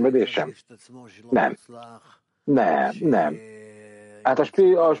fizikai szenvedés sem. Nem. Hát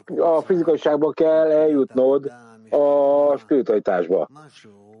a fizikaiságban kell eljutnod a spiritualitásba.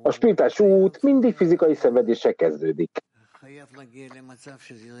 A spirituális út mindig fizikai szenvedéssel kezdődik.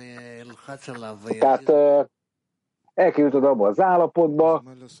 Tehát el kell jutod abba az állapotba,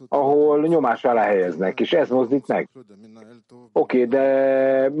 ahol nyomás alá helyeznek, és ez mozdít meg. Oké,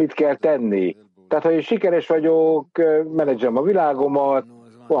 de mit kell tenni? Tehát, ha én sikeres vagyok, menedzselem a világomat,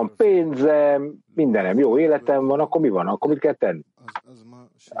 van pénzem, mindenem, jó életem van, akkor mi van? Akkor mit kell tenni?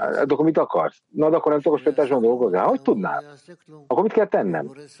 Akkor mit akarsz? Na, de akkor nem tudok a spirituálisan dolgozni. Hogy tudnál? Akkor mit kell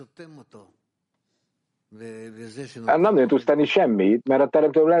tennem? Nem nagyon tudsz tenni semmit, mert a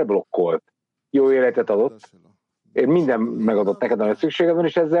teremtő elblokkolt. Jó életet adott. Én minden megadott neked, amit szükséged van,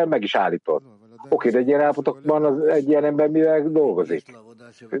 és ezzel meg is állított. Oké, de egy ilyen állapotokban egy ilyen ember mivel dolgozik?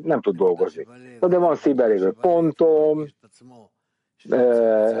 Nem tud dolgozni. De van szívbelépő pontom,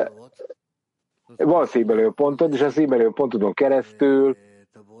 van szívbelépő pontod, és a szívbelépő pontodon keresztül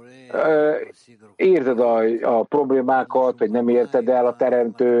érzed a problémákat, hogy nem érted el a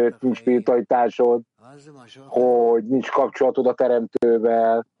teremtőt, nincs spiritualitásod, hogy nincs kapcsolatod a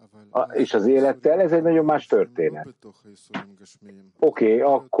teremtővel, és az élettel, ez egy nagyon más történet. Oké,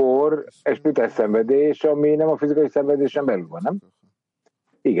 akkor egy spirituális szenvedés, ami nem a fizikai szenvedésen belül van, nem?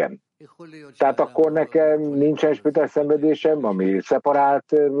 Igen. Tehát akkor nekem nincsen spirituális szenvedésem, ami szeparált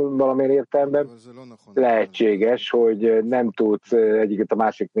valamilyen értelemben. Lehetséges, hogy nem tudsz egyiket a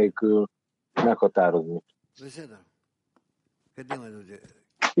másik nélkül meghatározni.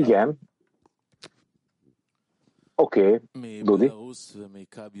 Igen. Oké, Dudi.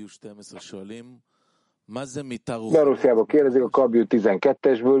 Belorussziából kérdezik a Kabjú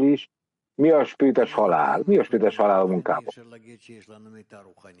 12-esből is, mi a spirituális halál? Mi a spirituális halál a munkában?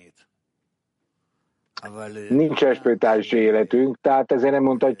 Nincsen spirituális életünk, tehát ezért nem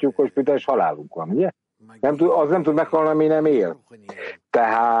mondhatjuk, hogy spirituális halálunk van, ugye? Az nem tud meghalni, ami nem él.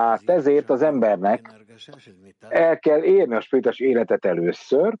 Tehát ezért az embernek el kell érni a spirituális életet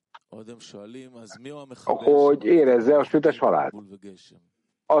először, hogy érezze a spirituális halált.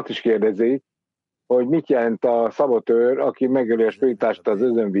 Azt is kérdezik, hogy mit jelent a szabotőr, aki megöli a spiritást az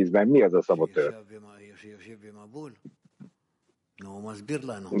özönvízben. Mi az a szabotőr?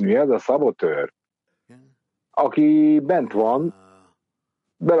 Mi az a szabotőr? Aki bent van,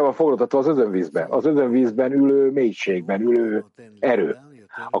 bele van foglaltatva az özönvízbe. Az özönvízben ülő mélységben, ülő erő.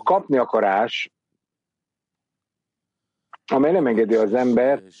 A kapni akarás, amely nem engedi az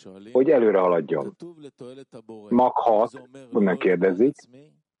ember, hogy előre haladjon. Mag 6, onnan kérdezik.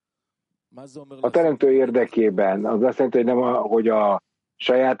 A teremtő érdekében, az azt jelenti, hogy a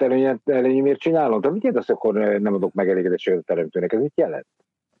saját előnyéért csinálom? Tehát mit jelent azt, akkor nem adok megelégedéséget a teremtőnek? Ez mit jelent?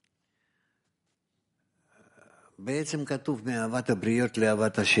 בעצם כתוב מאהבת הבריות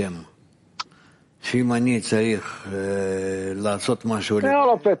לאהבת השם. שאם אני צריך לעשות משהו...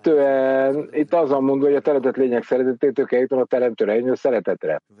 Alapvetően itt az van mondva, hogy a teremtett lények szeretetétől kell jutni a teremtőre, ennyi a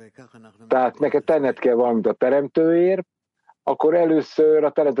szeretetre. Tehát neked tenned kell valamit a teremtőért, akkor először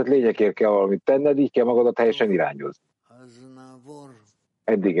a teremtett lényekért kell valamit tenned, így kell magadat helyesen irányozni.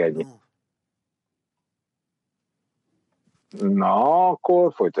 Eddig ennyi. Na,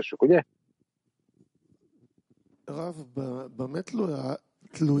 akkor folytassuk, ugye?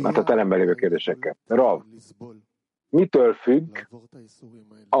 Hát a teremben lévő kérdésekkel. Rav, mitől függ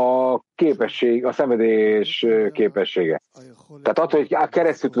a képesség, a szenvedés képessége? Tehát attól, hogy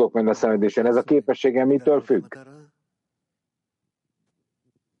keresztül tudok menni a szenvedésen, ez a képességem mitől függ?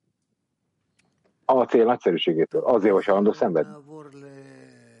 A cél nagyszerűségétől. Azért, hogy halandó szenvedni.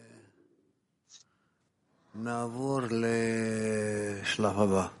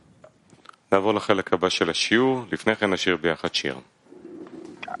 נעבור לחלק הבא של השיעור, לפני כן נשאיר ביחד שיר.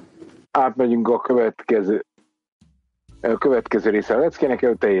 Átmegyünk a következő részre a leckének,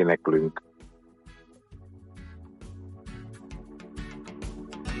 előtte éneklünk.